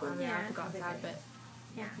 three, you know. no? I mean, Yeah. I forgot that, but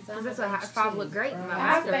Yeah. Because that's what if I look great in my I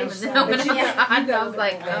have mascara. beige And then when Yeah. I was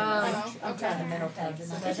like, I'm trying to middle tab.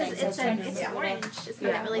 It's orange. It's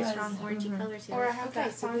got that really strong orangey color to Or I it. have Okay,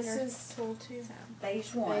 that so finer this is tool too. So,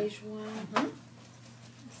 Beige one. beige one.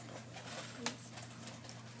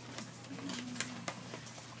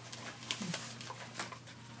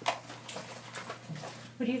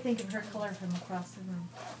 What do you think of her color from across the room?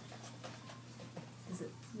 Does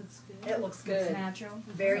it looks good? It looks Looks good. natural.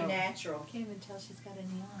 Very Oh. natural. Can't even tell she's got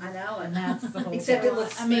any on. I know, And that's the whole. Except it thing.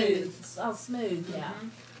 looks I mean, smooth. it's all smooth, yeah.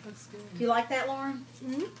 Looks good. You like that, Lauren?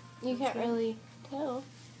 You can't really tell.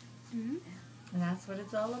 And that's what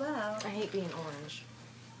it's all about. I hate being orange.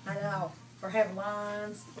 I know. Or have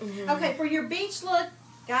lines. Mm-hmm. Okay, for your beach look,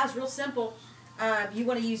 guys, real simple. You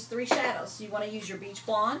want to use 3 shadows. You want to use your beach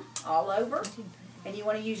blonde all over, and you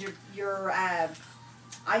want to use your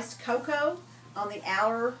iced cocoa on the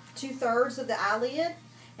outer 2/3 of the eyelid,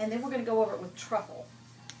 and then we're going to go over it with truffle.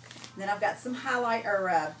 And then I've got some highlight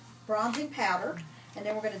or bronzing powder, and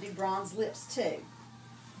then we're going to do bronze lips too.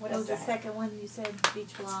 What What else was do I the have? second one you said?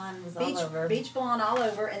 Beach blonde was all over. Beach blonde all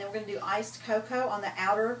over, and then we're going to do iced cocoa on the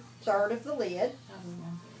outer 1/3 of the lid. I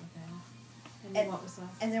remember that. And then what was that?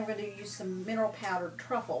 And then we're going to use some mineral powdered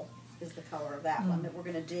truffle is the color of that one that we're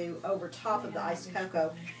going to do over top of the iced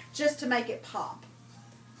cocoa just to make it pop.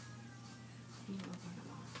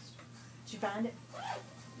 Did you find it?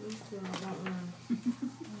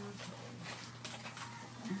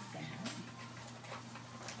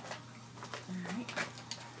 Alright.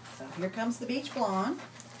 So here comes the beach blonde.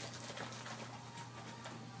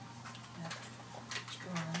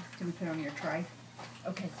 Can we put it on your tray?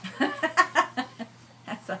 Okay.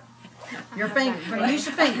 That's a, Your finger. We're going to use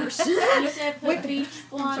your fingers. You said put beach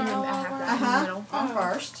blonde all I have over. that in the middle. On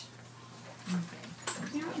first.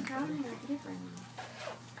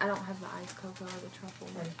 I don't have the ice cocoa or the truffle.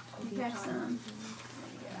 You have some.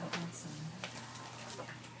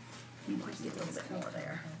 You might get a little bit more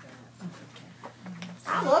there.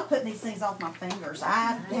 I love putting these things off my fingers.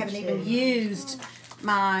 I haven't even used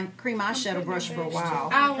my cream eyeshadow brush for a while.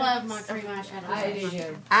 I love my cream eyeshadow. I do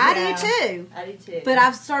too. I do too. I do too. But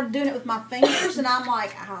I've started doing it with my fingers, and I'm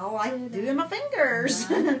like, I like doing my fingers.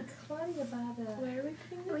 Claudia by the. Where are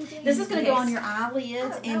we This is going to go on your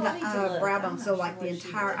eyelids and the brow bone, so like the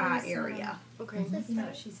entire eye area. Okay. You know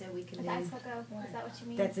what she said we can with do? ice cocoa, is that what you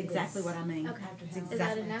mean? That's exactly what I mean. Okay. After Is Is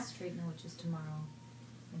that enough? Treatment, which is tomorrow,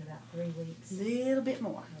 in about 3 weeks. A little bit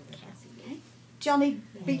more. Do y'all need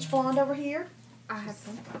beach blonde over here? I have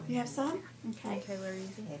some. You have some? Okay. Okay, where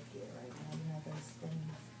is it? Hefty right now, you know those things.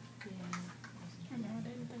 I know, I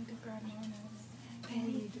didn't think to grab mine.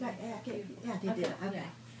 Yeah, they did. Okay.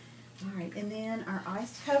 All right, and then our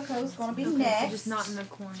iced cocoa is going to be Okay, next. so just not in the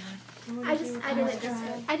corner. I did it this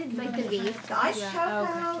way. I did like the V. The iced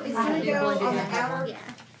cocoa is I going to did go blend it on the in. outer Yeah.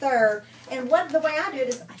 1/3. And the way I do it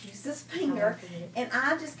is I use this finger and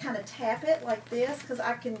I just kind of tap it like this because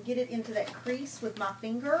I can get it into that crease with my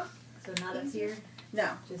finger. So not up here?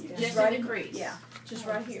 No, Just down just here? right in the crease. Yeah, just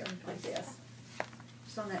right here, like this.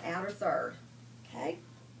 Just on that outer 1/3. Okay.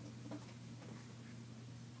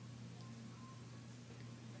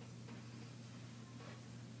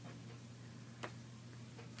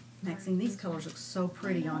 Maxine, these colors look so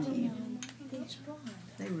pretty on you. Beach blonde.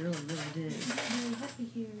 They really, really do. Really happy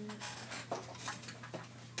here.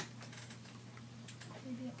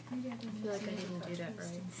 I feel like I didn't do that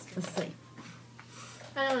right. Let's see.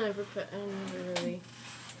 I don't ever put, I never really.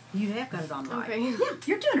 You have got it on right. Okay. Yeah,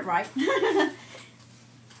 you're doing it right. Oh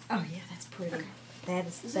yeah, that's pretty.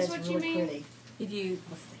 That's this what you really mean? pretty. If you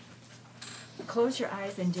Let's see. close your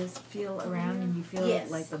eyes and just feel around and you feel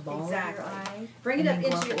Yes, like the ball exactly. of your eye. Bring it and up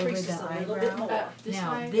then go into your over crease the just a little bit eyebrow. more. This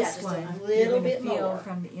Now way? this Yeah, just a one, little you're gonna bit feel more.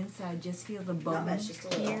 from the inside. Just feel the Not bone much, just a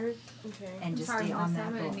little. Here. Okay. and just Sorry, stay on Melissa, that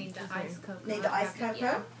I'm gonna bone. need the ice cocoa. Need the iced cocoa?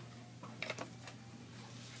 Yeah. Okay.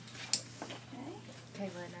 Okay,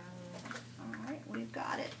 but now. Alright, we've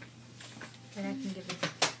got it. And I can give it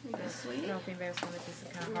Go, sweetie. I don't know if anybody else wanted this. I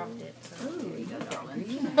kind of hopped it. So. Ooh, there you go, darling.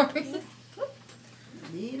 A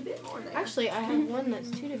little bit more there. Actually, I have one that's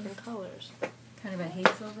 2 different colors. Kind of a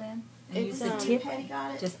hazel then. And It's, use the um, tip, Patty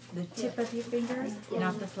got it? just the tip of your fingers,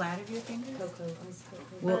 not the flat of your fingers. Cocoa, ice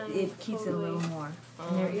cocoa. Well, it keeps it a little more.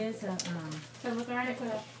 And there is a So look right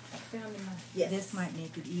Found in my Yes. this might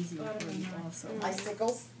make it easier for you also.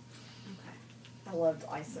 Icicles. I loved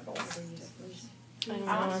icicles. I know.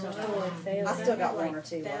 I still got one or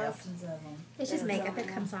two left. thousands of them. It's just makeup that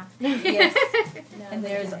comes off. Yes. And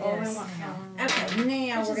there's always Okay,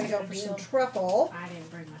 now we're going to go for some truffle. I didn't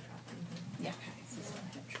bring my truffle. Yeah. Okay, so this one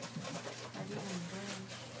I have truffle.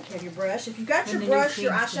 have your brush. If you've got When your the new brush,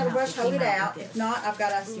 your creams came eyeshadow out, brush, they hold came it out out. with If this. not, I've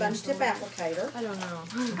got a sponge tip applicator. I don't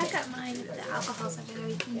know. I got mine with the alcohol something.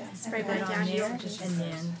 You can spray Put mine it on down there, here. and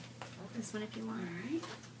then This one if you want. Alright.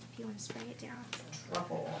 If you want to spray it down.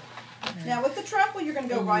 Truffle. Now with the truffle, you're going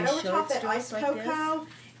to go And right you over show top it that iced strips like cocoa,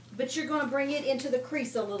 but you're going to bring it into the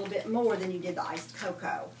crease a little bit more than you did the iced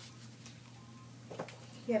cocoa.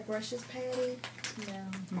 You have brushes, Patty?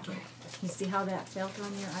 no. Okay. You see how that felt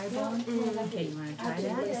on your eyeball? Okay, you want to try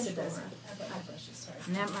that? Lisa doesn't. My brushes, sorry.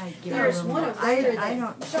 And that might give There's a little one more. over there I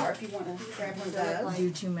that, don't sure, if you want to grab one of those. do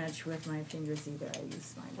too much with my fingers either. I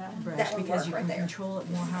use my brush That one because worked you right can there. control it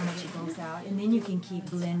more how much it goes out, and then you can keep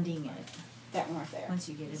blending it That one right there. once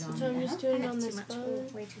you get it on So I'm there. just I doing it have on too the much.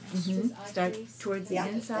 sponge. Way too much. Start towards the Yeah,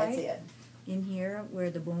 inside. that's it. In here, where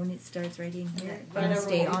the bone, it starts right in here. Right And over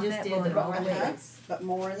stay what we on just that did, bone the all the way. uh-huh, but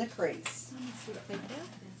more in the crease.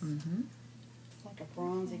 Mm-hmm. It's like a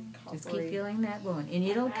bronzy, Just coppery. keep feeling that bone, and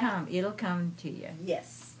it'll come to you.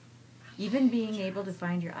 Yes. Even being able to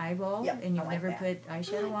find your eyeball, Yep, and I you've like never that. put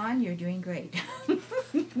eyeshadow on, you're doing great. Oh,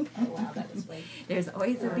 wow, that was way. There's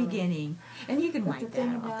always a beginning, and you can But the wipe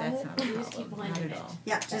thing that off. about That's it, not a you just keep problem. Not blending at it. all.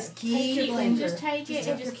 Yeah, just Keep keep and blending. just take it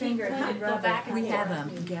and just keep putting it, go back and We forth.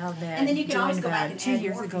 have a gal that And then you can always joined go back about and 2 add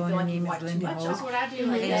years more if ago, you and feel her like name you've is wiped too Linda much Holt. That's what I do.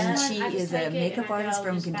 Like And this one, she I just is a take it makeup and I artist go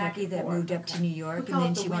from just back Kentucky and that forth. moved up to New York, We and call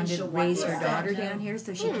then it the she wanted to windshield raise her wiper. daughter down here,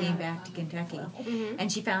 so she came back to Kentucky.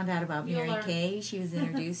 And she found out about You'll Mary learn. Kay. She was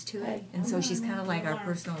introduced to it, and so she's kind of like our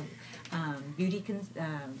personal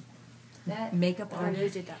makeup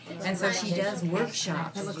artist. And so she does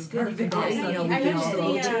workshops. You know, we can all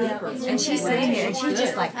go to. And she's sitting there, and she's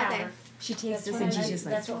just like, she takes this and she's just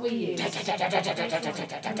like, That's what we use. Y'all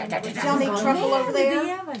need truffle over They there?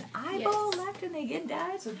 have an eyeball left and they get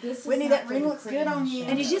done. So this is Whitney, not that for ring the looks good on you.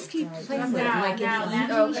 And you just keep playing with it, Now, like in now, the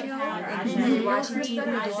that's evening the show, powder. I and just then you're do watching this TV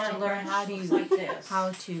better. just to learn how to Like this.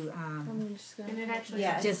 And it actually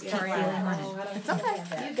Yeah, just keep feeling on it. It's okay.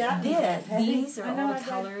 You got it. These are I know all I the got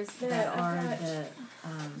colors that. that I are got the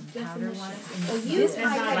powder ones. Well, And you this might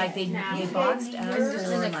is have- like they boxed us Yours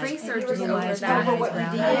for in the like crease or blue just over eyes, that? brown eyes, What we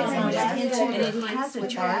brown did, eyes. and just into And it has a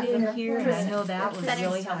chart in here, and I know that was Better.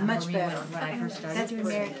 really helpful Much for me better. when I first started doing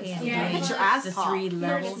Mary Kay and Yeah, doing get your eyes the pop. 3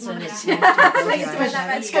 levels of it. Thanks for that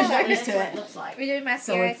much. Because you're used to it. Looks like. We're doing So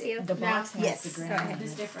mascara it's, too. the box has Yes. the Go ground.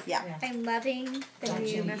 It's different. Yeah, I'm loving the Gotcha. new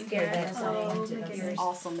You mascara. That's all I want to it's do. an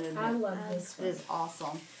awesome I movement. love this It one is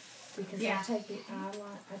awesome. because Yeah. I take the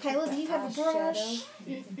eyeliner. Kayla, do you have a brush?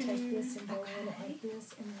 You can take this and go in it like this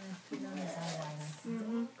and then put it on his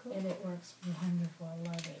eyeliner. And it works wonderful. I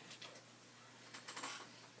love it.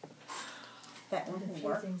 That one One of the will few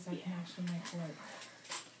work. things I can actually make work.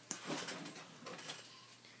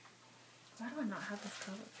 Why do I not have this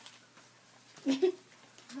color?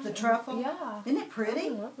 The truffle? Yeah. Isn't it pretty?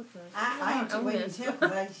 I'm in love with this. I am too own waiting this. too,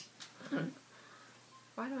 'cause I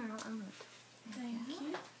Why do I not own it? Thank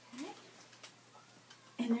you.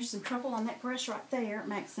 And there's some truffle on that brush right there,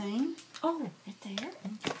 Maxine. Oh, Right there.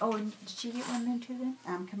 oh, and did you get one then too then?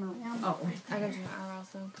 I'm coming around. Oh, I gotta do my eyebrows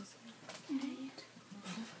though, because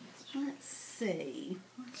Let's see.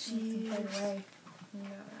 Let's Some use. fade away.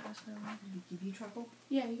 Give you truffle?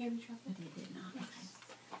 Yeah, you gave me truffle. I did not. Okay.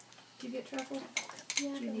 Did you get truffle?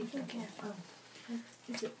 Yeah, Do you need truffle? truffle?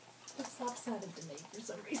 Is it it's lopsided to me for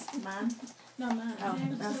some reason? Mine? No, mine.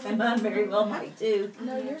 And mine very well might too.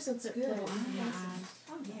 No, yours looks good. Oh, yeah.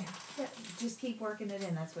 Just keep working it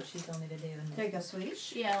in. That's what she told me to do. And There you go,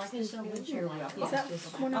 sweetie. Yeah, like this over You're here. welcome. Is that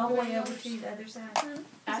one all of the the way over to the other side.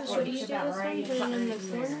 That's So what do you it's do about this one? right. Put it in the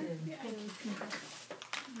corner?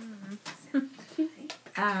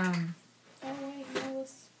 Oh wait, no,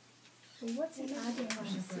 this. What's the idea on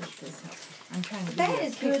this? I'm trying to give That you a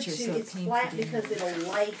is good picture too. so it It's paints flat it in. because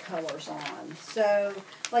it'll lay colors on. So,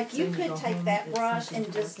 like you So when you could go take home, that it's brush something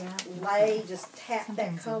and to just look at. lay, just tap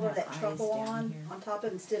Sometimes that color, they'll that have truffle eyes down on here. top of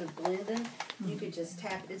it instead of blending. You could just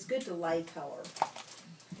tap it. It's good to lay color.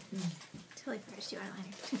 Totally forgot to do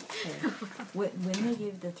eyeliner. When they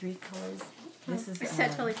give the 3 colors, this is I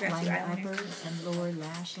said totally forgot to do line eyeliner. upper and lower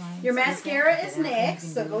lash lines. Your Look at mascara that. is Look at that. next, You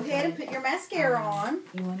so can go do ahead and that. put your mascara on.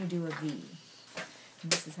 You want to do a V.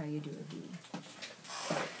 And this is how you do a V.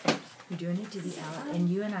 You're doing it to the out, and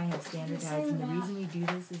you and I have standardized, and the reason we do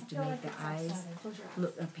this is to make the eyes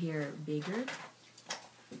look appear bigger,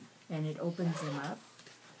 and it opens them up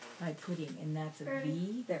by putting, and that's a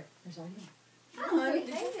V. There, there's all you. Oh, honey,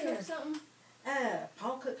 Did you cook something?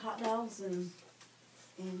 Paul cooked hot dogs and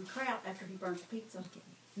kraut after he burnt the pizza.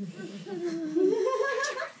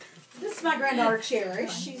 This is my granddaughter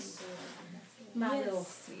Cherish. She's my little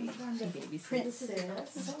princess.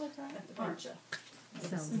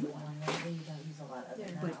 So,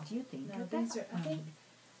 what do you think No, of these that? are, I think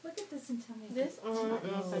Look at this and tell me. This, I don't know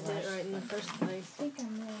if I did it right in the first I place. think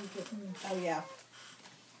I'm really getting Oh, yeah.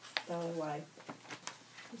 The other way.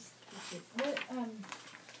 this. What,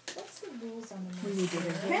 what's the rules on the We did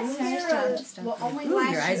it. Mascara will only Ooh,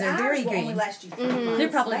 last your eyes you, are very ours will only green. last you 3 Mhm. months. They're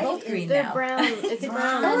probably Maybe both in- green They're now. brown. It's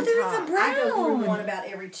brown. Oh, on there's a top. I go through brown. one about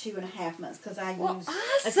every 2.5 months because I Well, use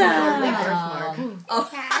awesome.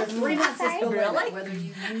 the 3 months is the limit, Really? whether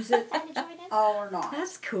you use it all or not.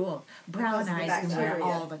 That's cool. Brown Because of the eyes can wear bacteria.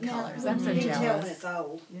 all the colors. I'm You so can tell when jealous. it's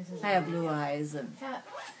old. I have blue eyes, and Pat,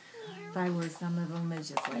 if I wear some of them, it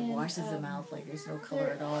just like And, washes them out like there's no color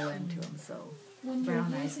at all into them. So when you're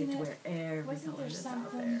brown eyes using get to it, wear every wasn't color there that's out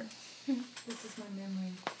something? there. This is my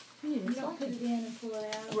memory. You don't put it in and pull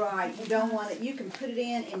it out. Right, you don't want it. You can put it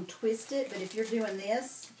in and twist it, but if you're doing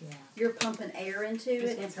this, Yeah. you're pumping air into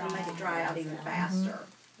it. It's going to make it dry out even faster.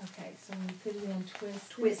 Okay, so when you put it in, twist.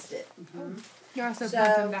 Twist it. Mhm. You're also So-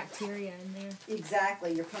 pumping bacteria in there.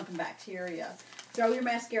 Exactly, you're pumping bacteria. Throw your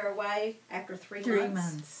mascara away after 3 3 months.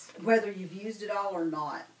 months. Whether you've used it all or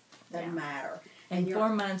not, doesn't Yeah. matter. And you're- 4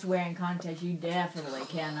 months wearing contacts, you definitely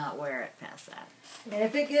cannot wear it past that. And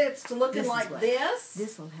if it gets to looking This is like what- this,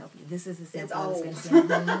 This will help you. This is the It's sample I was going old. to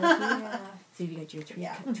send home with you. Yeah. So you got your three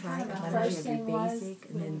Yeah. tricolors, Kind of you the have first your thing was basic,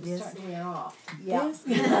 and when then it this. started to wear off. yeah. This is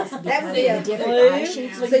That would because be of a the different blue, eye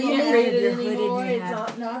shapes. so Like you you can't have read your it hooded, anymore. you It's have,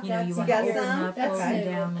 all, no, you know, you You want got to open some? up, That's open new.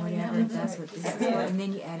 down, I mean, whatever. that was That's new. what this is Yeah. for. And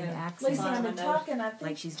then you add an accent, Lisa, I've been talking, I think.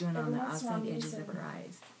 like she's doing on every the once in a while outside I'm edges of using- her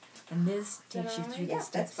eyes. And this takes you through Yeah, the that's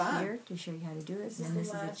steps fine. here to show you how to do it. This And is then this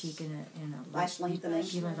the is a lash- cheek and a Lash lengthening.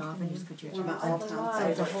 Peel it off and just put your One of my on. all-time So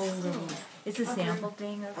it's a favorites. whole little, it's a sample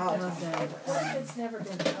thing of Oh. the, What if it's never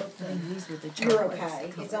been opened? these with the You're chocolates, okay.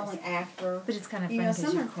 It's colors. only after. But it's kind of You fun know, because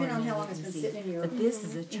sometimes you're depending on how long coordinated it's and been see. sitting in your But this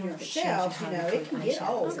is a in chart your that shows shelf, you you how know, to it put can get eyeshadows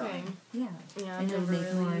old. on. Okay. Yeah, Yeah, and I've it'll never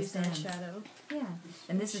make more really used sense. eyeshadow. Yeah,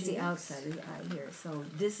 and this is the outside of the eye here. So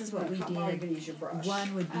this is what we Or you did. can use your brush.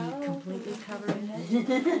 One would be Oh. completely covered in it,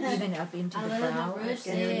 even up into the brow. brushes.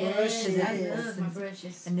 Because love my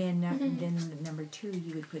brushes. And then, then number 2,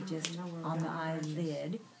 you would put just on the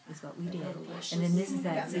eyelid. Is what we did. And then this is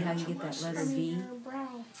that. See how you get that letter V?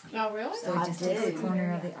 Oh, really? So I it just takes the do.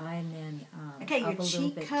 corner of the eye and then Okay, your up a little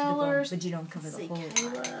cheek bit colors. to the bone, but you don't cover the See, whole eye.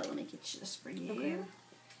 Kayla, let me get this for you.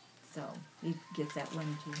 So it gets that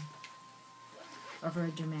one too. Or for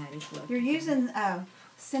a dramatic look. You're using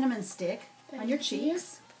cinnamon stick on your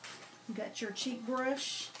cheeks. You got your cheek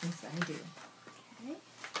brush. Yes, I do. Okay.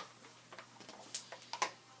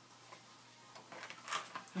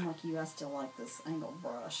 I'm like you, I still like this angled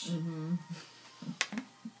brush. Mm-hmm.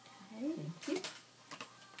 Okay. Thank you.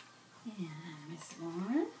 And Miss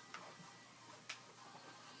Lauren.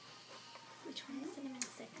 Which one is cinnamon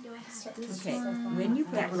stick? Do I have? This Okay, one. when you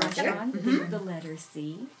put That brush right there. on, Mhm. pick the letter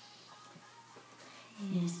C.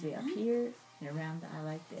 You just be up here and around the eye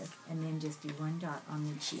like this, and then just do one dot on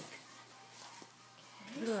the cheek.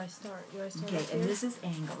 Where do I start? Do I start Okay, up and here? this is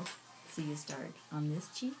angled. So you start on this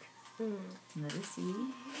cheek, Mm. letter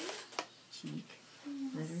C, cheek,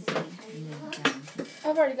 letter C, and then down.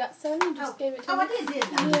 I've already got some. You just gave it to Oh, me. I did,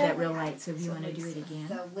 didn't I I? did that real light, so if you want to do it again.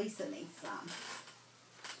 So Lisa needs some.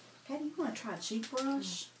 Okay, do you want to try a cheek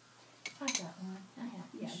brush? I got one. I have.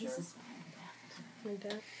 Yeah, Sure. this is Like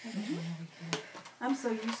that. I'm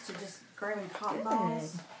so used to just grabbing cotton good.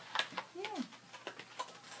 balls. Yeah.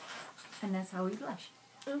 And that's how we blush.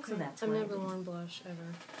 Okay. that's I've what I never do. worn blush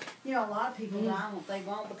ever. You know, a lot of people don't. They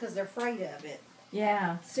won't because they're afraid of it.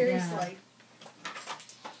 Yeah. Seriously.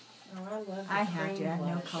 Oh, I love I have to. cream I have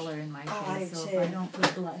no blush. color in my Oh, I face, do so too. if I don't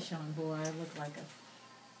put blush on, boy, I look like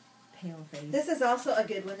a pale face. This is also a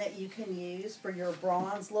good one that you can use for your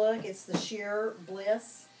bronze look. It's the Sheer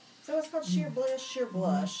Bliss. So it's called Sheer Bliss, Sheer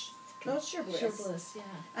Blush. No, it's Sheer Bliss. Sure bliss,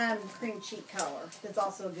 yeah. Cream cheek color. That's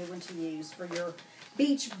also a good one to use for your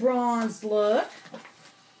beach bronze look.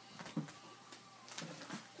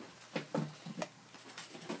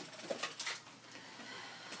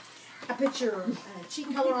 I put your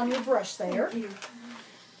cheek color on your brush there.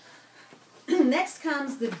 Next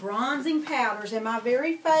comes the bronzing powders, and my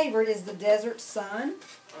very favorite is the Desert Sun.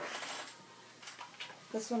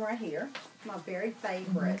 This one right here, my very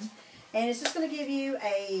favorite. And it's just going to give you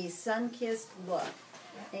a sun-kissed look.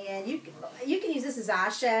 And you can use this as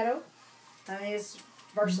eyeshadow. I mean, it's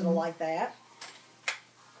versatile like that.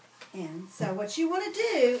 And so what you want to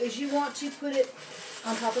do is you want to put it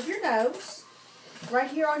on top of your nose, right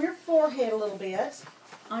here on your forehead a little bit,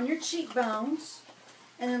 on your cheekbones,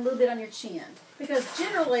 and then a little bit on your chin. Because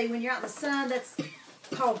generally when you're out in the sun, that's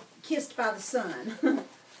called kissed by the sun.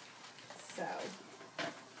 So,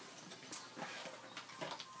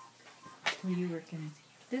 Were you working?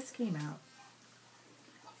 This came out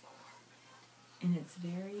And it's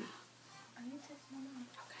very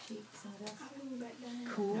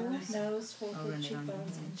cool. Nose, I'll forehead, run it on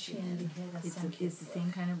cheekbones, your and hand. chin. It's the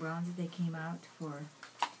same kind of bronze that they came out for.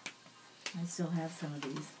 I still have some of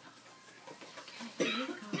these.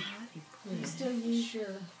 You still use your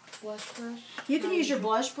blush brush? You can use your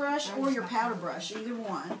blush brush or your powder brush, either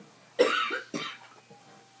one. I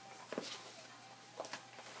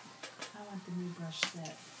want the new brush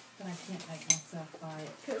set, but I can't make myself buy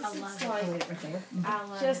it. Cause I it's love it. like, I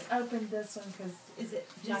love just it. opened this one because Is it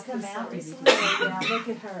my just come out piece- recently? Yeah, look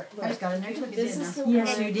at her. Look. I just got a new one. This is the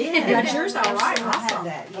Yes, one. you did. That's yours, all right, I have awesome.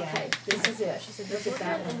 that, yeah. Okay, this is it. Look at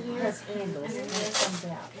that one. It has handles. And it comes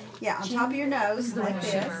out. Yeah, on top of your nose, like Like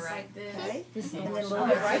this. shimmer right this. Okay, This and is then a Oh, little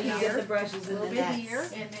bit right you get the here, brushes a and little then bit that's. here,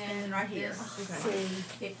 And and then then right here.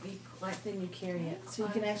 See, if you like, then you carry it. So you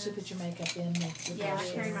can actually put your makeup in with the yeah, I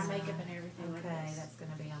brushes. carry my makeup and everything with Okay, this. that's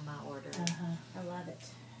gonna be on my order. Uh-huh. I love it.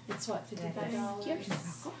 It's what,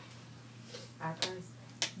 $55? Our price?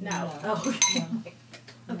 No. Oh, okay.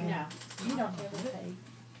 Okay. No. You don't ever pay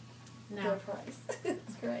No. their price.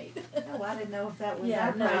 It's great. Oh, I didn't know if that was Yeah,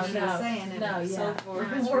 our no, price you were no, saying. no, and yeah. so for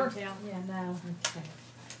No, it's more. retail. Yeah, no. Okay.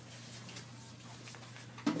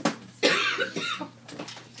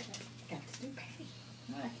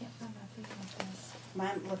 No, I can't find my thing on this.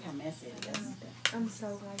 Mine, look how messy it is. I'm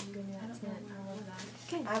so glad you gave me that tent. I love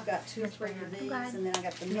that. I've got 2 or 3 of these, glad. and then I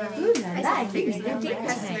got the Ooh, mini. now I that think you it's can the get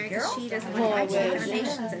customer it, because girl. she doesn't Oh, want to well, buy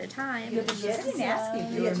carnations at a time. I didn't ask you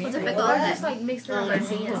if you were Yes, married. typical. Well, I just like mix it on my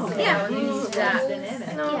hands. Yeah. So you use that. Been in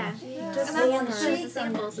it. No. Yeah. Just And that's one the sheet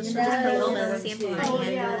samples. So on she'll the just put a little bit of nose. a sample on Oh,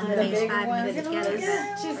 hand yeah, and the then big 5 ones. minutes together.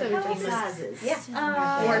 She's so ridiculous. Sizes.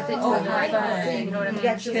 Yeah. Or if it's Oh, on the right fun. side, you know what I You mean?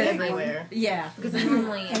 got your It's big one. everywhere. Yeah. Because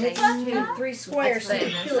normally And it's it's 2, 3 squares, so But you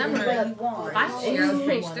in the can fill it with summer, what you want. last year I was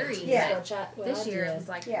page 3. Yeah. This year it was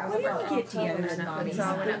like Yeah. We don't get together colors as and mommies. so I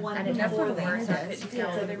went up, I did enough Before for they work, so I had couldn't us.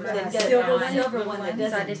 tell So the the silver silver one that So I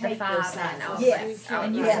doesn't did the take those 5 and I was sizes. Yes. like, I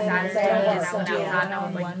would use Yeah. Saturday Yeah. and I went outside Yeah. and I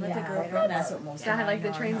was like, One with the yeah. girlfriend, that's what most so I had like the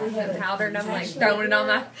of mine are. transition powder and I'm like throwing it on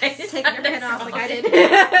my face. Taking her head off like I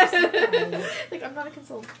did. Like I'm not a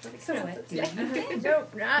consultant. So what do you Yeah. think?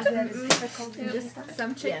 Nope, not. That is typical Yep. Just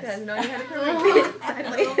Some chick Yes. doesn't know how to communicate.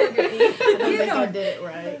 Exactly. You know, I did it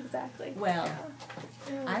right. Exactly. well,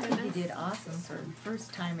 Oh, I think you goodness. did awesome for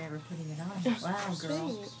first time ever putting it on. Wow, girl.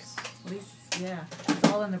 Thanks. At least, yeah, it's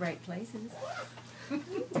all in the right places. Lisa,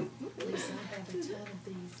 I have a ton of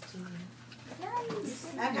these too.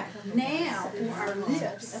 Okay, now for our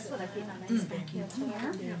lips. That's what I keep my names back here.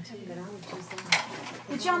 Here. But I would use that.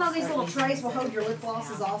 Did y'all know these little trays will hold your lip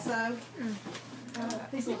glosses also?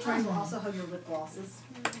 These little trays will also hold your lip glosses.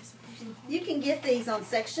 You can get these on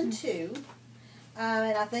section 2.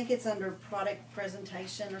 And I think it's under product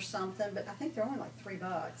presentation or something, but I think they're only like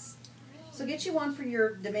 $3. So get you one for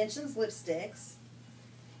your Dimensions lipsticks.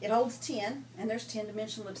 It holds 10, and there's 10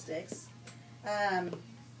 Dimension lipsticks.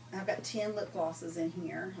 I've got 10 lip glosses in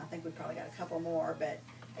here. I think we probably got a couple more, but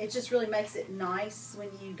it just really makes it nice when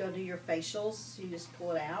you go do your facials. You just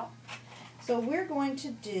pull it out. So we're going to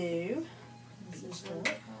do. This is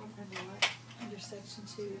what under section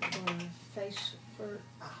 2 for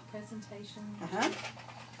presentation.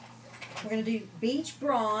 We're going to do Beach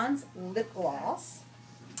Bronze Lip Gloss.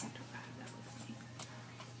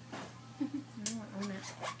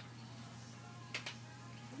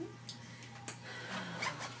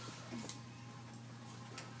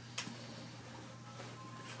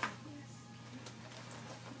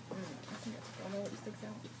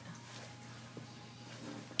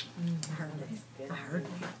 I heard it.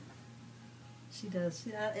 She does.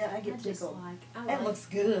 I get I just tickled. like. That looks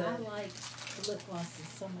good. I like the lip glosses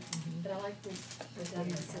so much, but I like the It's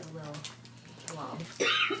a little blob.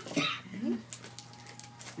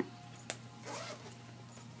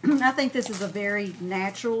 I think this is a very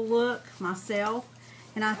natural look myself,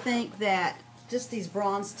 and I think that just these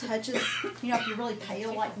bronze touches, you know, if you're really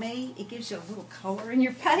pale like me, it gives you a little color in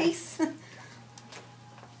your face. what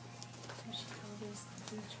should call this,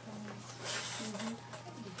 the beach bronze.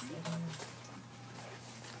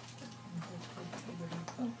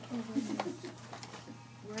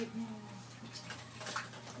 Right now,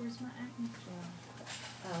 where's my acne gel?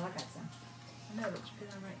 Oh, I got some. I know, but you put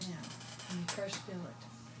it on right now, when you first feel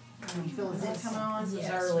it. When you feel the zit coming on, This was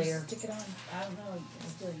Yes, earlier. just stick it on, I don't know,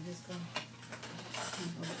 still, you just go. a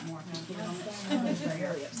little bit more. Get it on I'm there.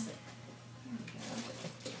 very upset.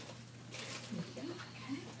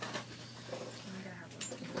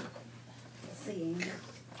 See,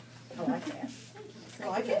 I like that. I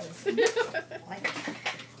like it. I like it.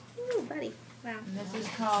 Ooh, buddy. Wow. And this is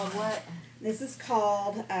called what? This is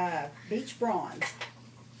called Beach Bronze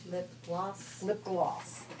Lip gloss. Lip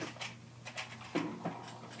Gloss.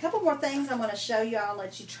 couple more things I'm going to show you. I'll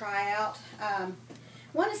let you try out.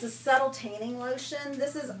 One is the subtle tanning lotion.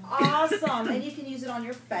 This is awesome, and you can use it on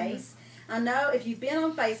your face. I know if you've been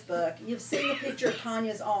on Facebook, you've seen the picture of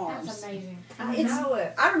Tanya's arms. That's amazing. I know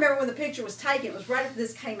it. I remember when the picture was taken. It was right after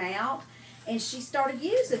this came out, and she started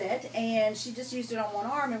using it, and she just used it on one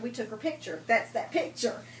arm, and we took her picture. That's that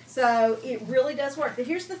picture. So it really does work. But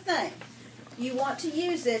here's the thing. You want to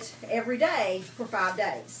use it every day for 5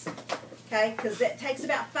 days, okay? Because it takes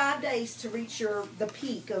about 5 days to reach the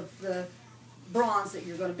peak of the bronze that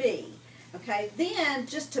you're going to be, okay? Then,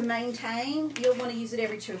 just to maintain, you'll want to use it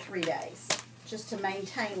every 2 or 3 days, just to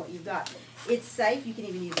maintain what you've got. It's safe. You can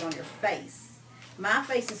even use it on your face. My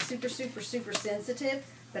face is super, super, super sensitive,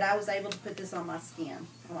 but I was able to put this on my skin,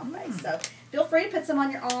 on my face. So feel free to put some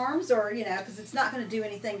on your arms, or, you know, because it's not going to do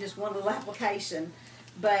anything, just one little application.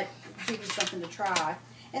 But give you something to try.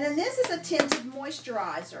 And then this is a tinted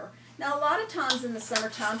moisturizer. Now, a lot of times in the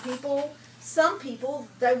summertime, some people,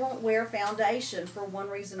 they won't wear foundation for one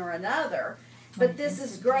reason or another. But this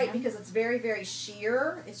is great because it's very, very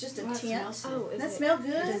sheer. It's just a tint. Doesn't that smell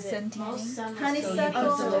good?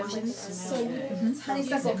 Honeysuckle.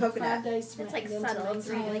 Honeysuckle coconut. It's like subtle. It's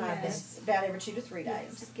really good. It's about every 2 to 3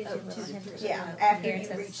 days. Just gives you a little hint of Yeah, after it's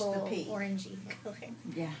you a reach the full peak. orangey color.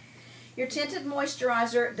 Yeah. Your tinted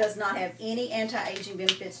moisturizer does not have any anti-aging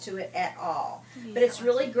benefits to it at all. But it's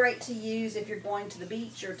really great to use if you're going to the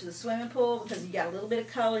beach or to the swimming pool because you got a little bit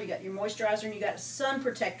of color, you got your moisturizer, and you got a sun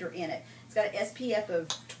protector in it. It's got an SPF of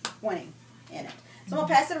 20 in it. So I'm going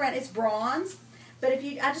to pass it around. It's bronze, but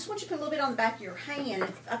I just want you to put a little bit on the back of your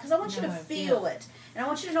hand because I want you to feel it. And I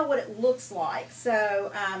want you to know what it looks like.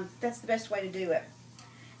 So that's the best way to do it.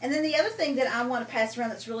 And then the other thing that I want to pass around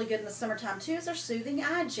that's really good in the summertime too is our soothing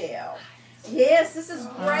eye gel. Yes, this is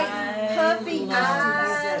great. Puffy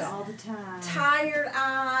eyes, all the time. tired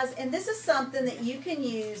eyes, and this is something that you can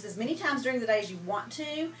use as many times during the day as you want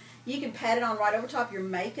to. You can pat it on right over top of your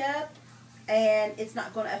makeup, and it's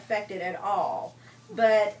not going to affect it at all.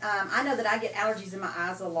 But I know that I get allergies in my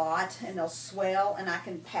eyes a lot, and they'll swell, and I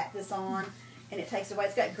can pat this on. And it takes away.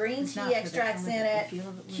 It's got green tea extracts in it,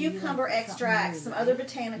 cucumber extracts, some other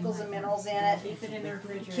botanicals and minerals in it. Keep it in the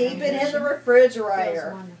refrigerator. Keep it in the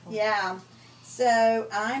refrigerator. Yeah. So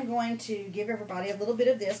I'm going to give everybody a little bit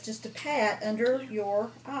of this just to pat under your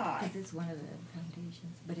eye. Because it's one of the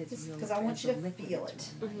foundations, but it's real. Because I want you to feel it.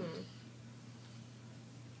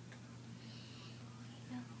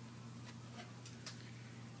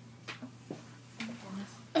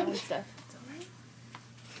 Good stuff.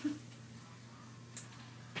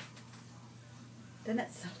 Doesn't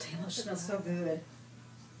that smell? It smells so good.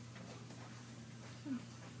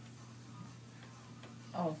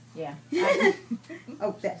 Oh, yeah.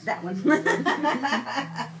 Oh, that one.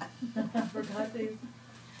 I forgot to.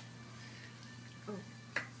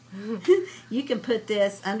 You can put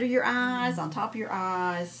this under your eyes, on top of your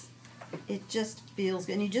eyes. It just feels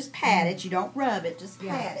good. And you just pat it. You don't rub it. Just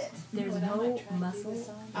pat it. There's no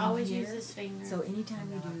muscle. I always here. use this finger. So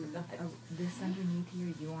anytime you do this underneath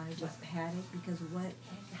here, you want to just pat it because what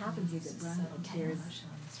happens is there's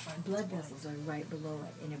blood vessels are right below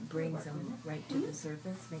it, and it brings them right to the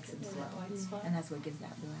surface, makes them swell, and that's what gives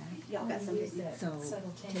that black. Y'all got some. So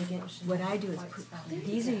take it. What I do is put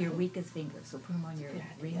these are your weakest fingers, so put them on your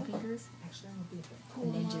ring fingers,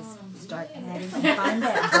 and then just start patting and find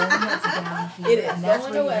that bone that's down here. It is and that's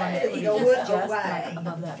going where away. You It's want going it just away. like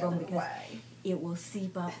above that bone because Away. it will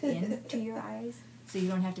seep up into your eyes, so you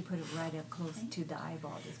don't have to put it right up close to the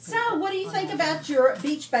eyeball. Just put So, it what do you on think that about your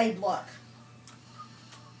beach babe look?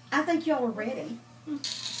 I think y'all are ready.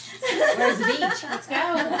 Where's the beach? Let's go.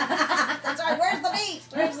 That's right. Where's the beach?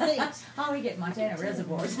 Where's the beach? Oh, we get Montana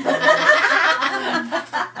reservoirs. Right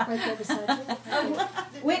there beside you.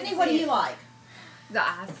 Whitney, what do you like? The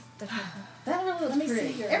eyes. Definitely. That one looks Let me see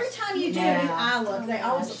pretty. yours. Every time you do a new eye look, they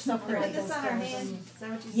always look so pretty. Put this on her hand. Is that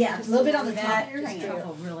what you Yeah, a little bit on the top That of your hand.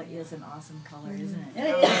 purple really is an awesome color, isn't it?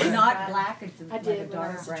 It It's is. not black, it's I like did a when I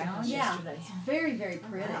dark was at your brown. house Yeah. yesterday. It's very, very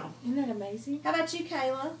pretty. Isn't that amazing? How about you,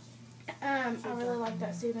 Kayla? I really like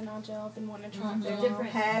that soothing eye gel. I've been wanting to try it for a while.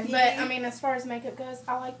 Different. Have you? But I mean, as far as makeup goes,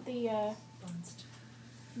 I like the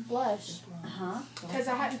blush Uh-huh. because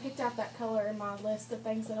I hadn't picked out that color in my list of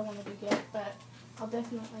things that I wanted to get, but I'll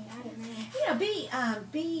definitely add it now. You know,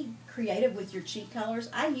 be creative with your cheek colors.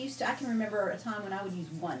 I can remember a time when I would use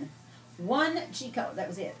one cheek color. That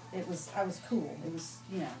was it. I was cool. It was,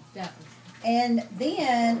 you know. That And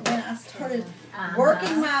then when I started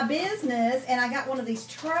working my business and I got one of these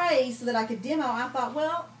trays so that I could demo, I thought,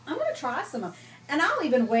 well, I'm going to try some of them. And I'll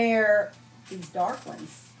even wear these dark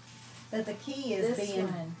ones. But the key is This being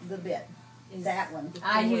one. the bit. is That one. the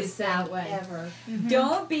I coolest use that thing one. ever.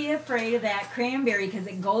 Don't be afraid of that cranberry because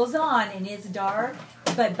it goes on and it's dark.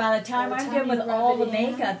 But by the time By the I'm time done with you rub all the it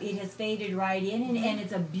in. makeup, it has faded right in, and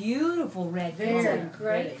it's a beautiful red It's color. a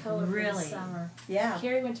great pretty. color for Really. the summer. Yeah.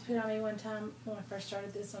 Carrie went to put it on me one time when I first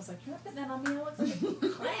started this, and I was like, "You're not putting that on me. I look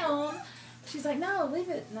like a clown." She's like, "No, leave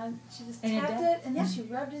it." And she just And it tapped does. it, and then she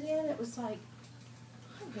rubbed it in. It was like,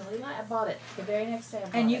 I bought it the very next day. I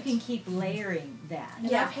bought And you it. can keep layering that. And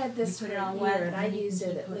Yeah. I've had this You for put it on a wet, year, and I and you use can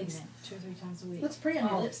it keep at putting least it. 2 or 3 times a week. Looks pretty on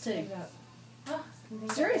your Oh, lips too. check it out. Oh, you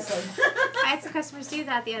think Seriously. I had some customers do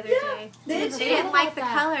that the other day. Did They you? didn't like the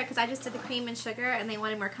color because I just did the cream and sugar, and they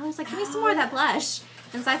wanted more color. I was like, give me some more of that blush.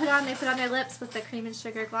 And so I put it on. They put it on their lips with the cream and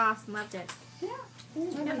sugar gloss and loved it. Yeah.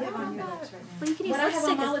 What do you have on your lips right now? Well, you can use What I have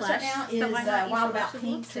lipstick on my as lips blush. right now so is why not use Wild the About blush as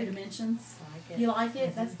Pink, lipstick? 2 Dimensions. I like it. You like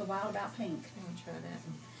it? That's the Wild About Pink. I'm gonna try that.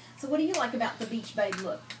 So what do you like about the Beach Babe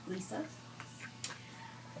look, Lisa?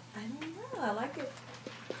 I don't know. I like it.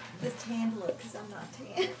 The tan look because I'm not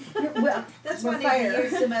tan. Well, That's we're why I need fair. to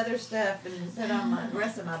use some other stuff and put on my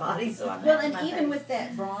rest of my body so I'm Well, matching and my even face. with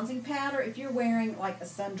that bronzing powder, if you're wearing like a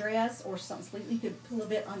sundress or something sleek, you could put a little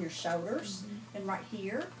bit on your shoulders and right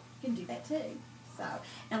here. You can do that too. So,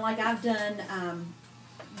 and like I've done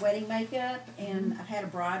wedding makeup, and I've had a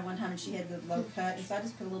bride one time, and she had the low cut, and so I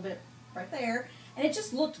just put a little bit right there, and it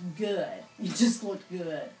just looked good. It just looked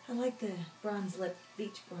good. I like the bronze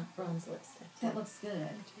bronze lipstick. That looks good.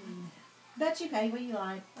 Bet you, Patty, what do you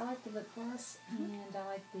like? I like the lip gloss, and I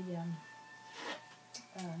like the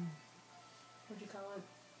what do you call it?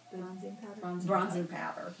 The Bronzing powder. Bronzing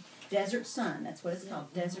powder. Desert Sun, that's what it's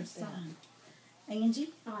called. Desert Sun. Angie?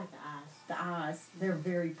 I like the eyes. The eyes, they're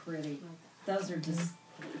very pretty. Those are just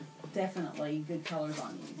definitely good colors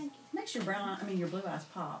on you. Thank you. Makes your your blue eyes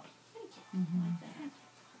pop. Thank you. I like that.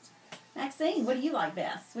 Maxine, what do you like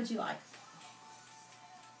best? What do you like?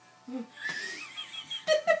 Her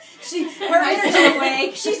energy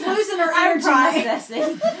awake. She's losing her I'm energy.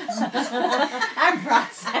 processing. I'm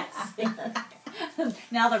processing.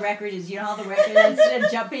 Now the record is, how the record, instead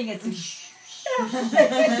of jumping, it's a shh.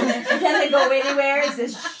 It doesn't go anywhere. It's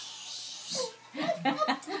just shh.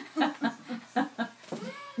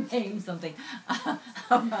 Name something.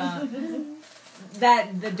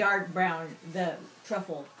 The dark brown, the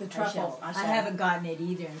truffle. The truffle eyeshadow. I eyeshadow. haven't gotten it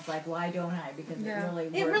either, and it's like, why don't I? Because it really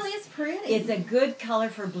works. It really is pretty. It's a good color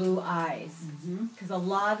for blue eyes. Because a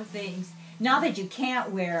lot of things, not that you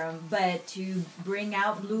can't wear them, but to bring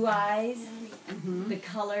out blue eyes, the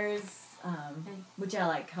colors, which I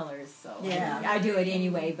like colors, so Yeah. I do it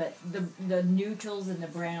anyway, but the neutrals and the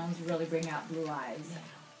browns really bring out blue eyes.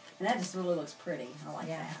 And that just really looks pretty. I like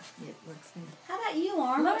Yeah, that. it looks good. How about you,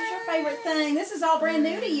 Lauren? What's your favorite thing? This is all brand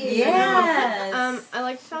new to you. Yes! I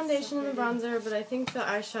like the foundation and the bronzer, but I think the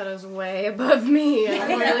eyeshadow's way above me. I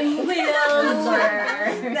really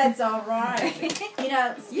That's all right.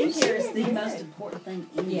 Skincare is the most important thing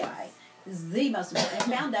anyway. Yes. Is the most important.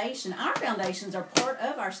 And foundation, our foundations are part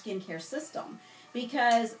of our skincare system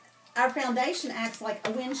because our foundation acts like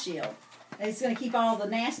a windshield. It's going to keep all the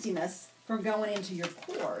nastiness from going into your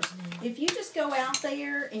pores. If you just go out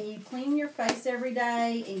there and you clean your face every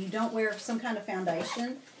day and you don't wear some kind of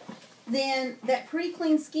foundation, then that pretty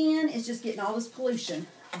clean skin is just getting all this pollution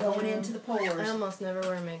going into the pores. I almost never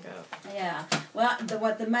wear makeup. Yeah. Well,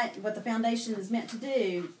 what the foundation is meant to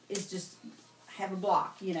do is just have a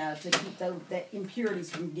block, to keep that impurities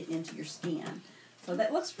from getting into your skin. So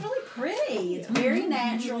that looks really pretty. It's very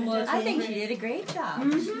natural looking. I think she did a great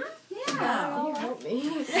job. Yeah. You help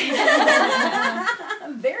me.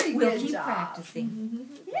 Very We'll good keep job. practicing.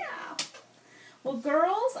 Yeah. Well,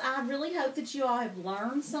 girls, I really hope that you all have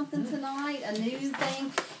learned something tonight, a new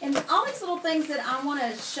thing. And all these little things that I want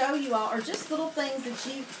to show you all are just little things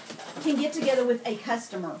that you can get together with a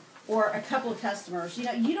customer or a couple of customers.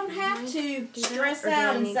 You don't have to stress Or do I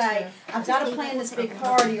out and need say, I've got to plan this big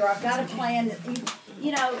party or I've got to plan,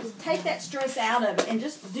 take that stress out of it and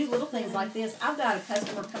just do little things like this. I've got a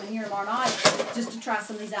customer coming here tomorrow night just to try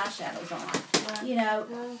some of these eyeshadows on.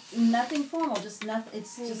 Nothing formal, just nothing.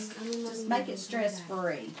 It's just make it stress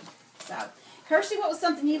free. So, Kirsty, what was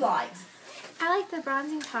something you liked? I like the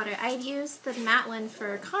bronzing powder. I'd used the matte one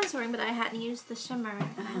for contouring, but I hadn't used the shimmer.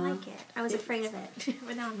 I like it. I was afraid of it,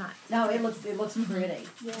 but now I'm not. No, it looks pretty.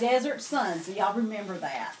 Desert Sun, so y'all remember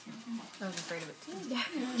that. I was afraid of it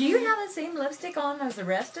too. Do you have the same lipstick on as the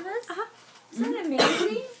rest of us? Uh-huh. Isn't that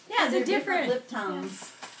amazing? Yeah, It's they're a different lip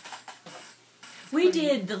tones. We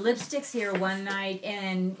did the lipsticks here one night,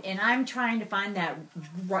 and I'm trying to find that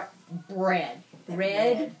red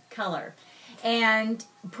color. And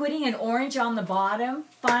putting an orange on the bottom,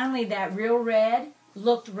 finally that real red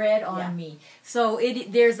looked red on Yeah. me. So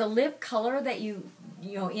there's a lip color that you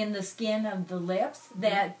know in the skin of the lips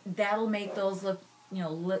that'll make those look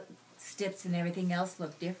lip tips and everything else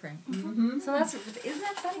look different. Mm-hmm. So isn't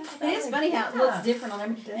that funny? It is funny how it looks different on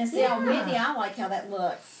every. And see, on Whitney, I like how that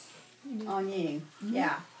looks on you.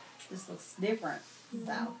 Yeah, this looks different.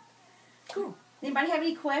 So cool. Anybody have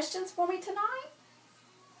any questions for me tonight?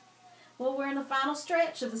 Well, we're in the final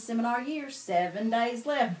stretch of the seminar year. 7 days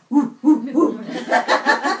left. Woo, woo, woo.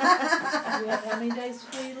 How many days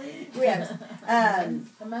before you leave? We have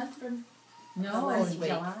A month from No, last it's week.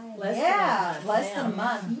 July. Less less than a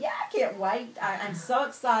month. Yeah, I can't wait. I'm so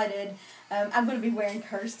excited. I'm going to be wearing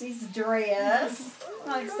Kirsty's dress.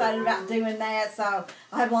 I'm excited about doing that. So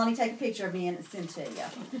I'll have Lonnie take a picture of me and send to you.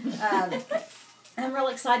 I'm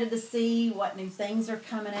really excited to see what new things are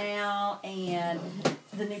coming out and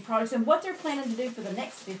the new products and what they're planning to do for the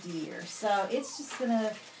next 50 years. So it's just going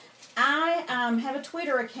to... I have a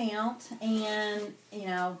Twitter account, and,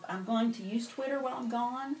 I'm going to use Twitter while I'm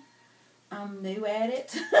gone. I'm new at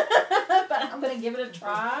it, but I'm going to give it a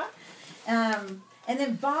try. And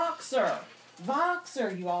then Voxer,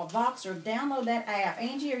 you all, Voxer, download that app.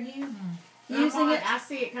 Angie, are you using it? I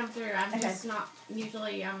see it come through. I'm just not,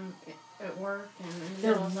 usually at work and in the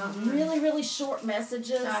They're middle of something. really, really short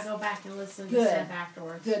messages. So I go back and listen to Good. stuff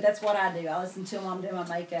afterwards. Good, that's what I do. I listen to them while I'm doing my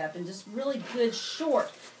makeup, and just really good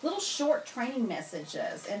little short training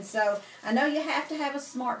messages. And so I know you have to have a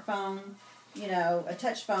smartphone, a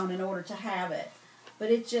touch phone in order to have it.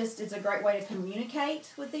 But it's a great way to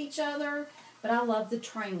communicate with each other. But I love the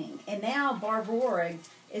training. And now Barb Rohrig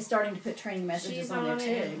is starting to put training messages She's on there on too.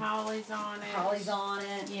 it, and Holly's on it. Holly's on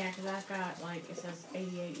it. Yeah, because I've got, it says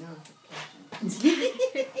 88 notifications.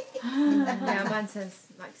 Yeah, mine says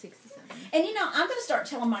like 67. And I'm going to start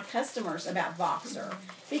telling my customers about Voxer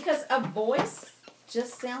because a voice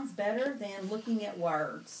just sounds better than looking at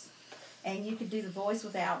words. And you could do the voice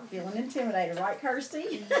without feeling intimidated, right,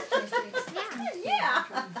 Kirsty? Yeah.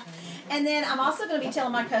 And then I'm also going to be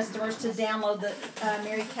telling my customers to download the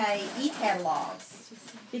Mary Kay e-catalogs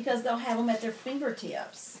because they'll have them at their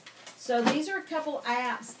fingertips. So these are a couple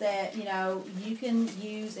apps that, you can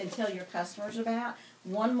use and tell your customers about.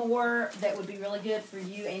 One more that would be really good for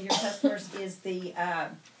you and your customers is the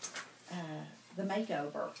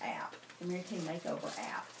makeover app, the Mary Kay makeover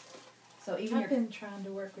app. So even I've been trying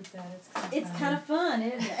to work with that. it's kind of fun,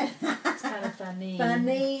 isn't it? It's kind of funny.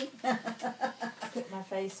 Funny. Put my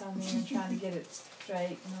face on there and trying to get it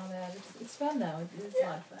straight and all that. It's fun though. It's a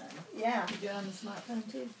lot of fun. Yeah. You do it on the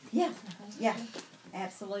smartphone too. Yeah. Yeah.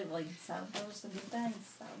 Absolutely. So those are some good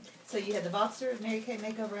things. So you had the Voxer, Mary Kay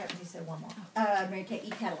Makeover app, and you said one more. Mary Kay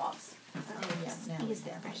e-catalogs. Use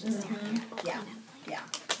their precious Yeah. Yeah.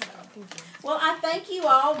 Well, I thank you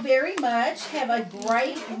all very much. Have a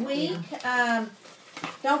great week.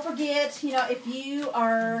 Don't forget, if you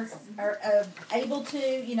are able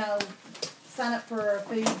to, sign up for a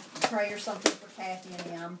food tray or something for Kathy and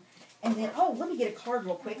them. And then, let me get a card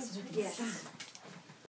real quick so we can sign.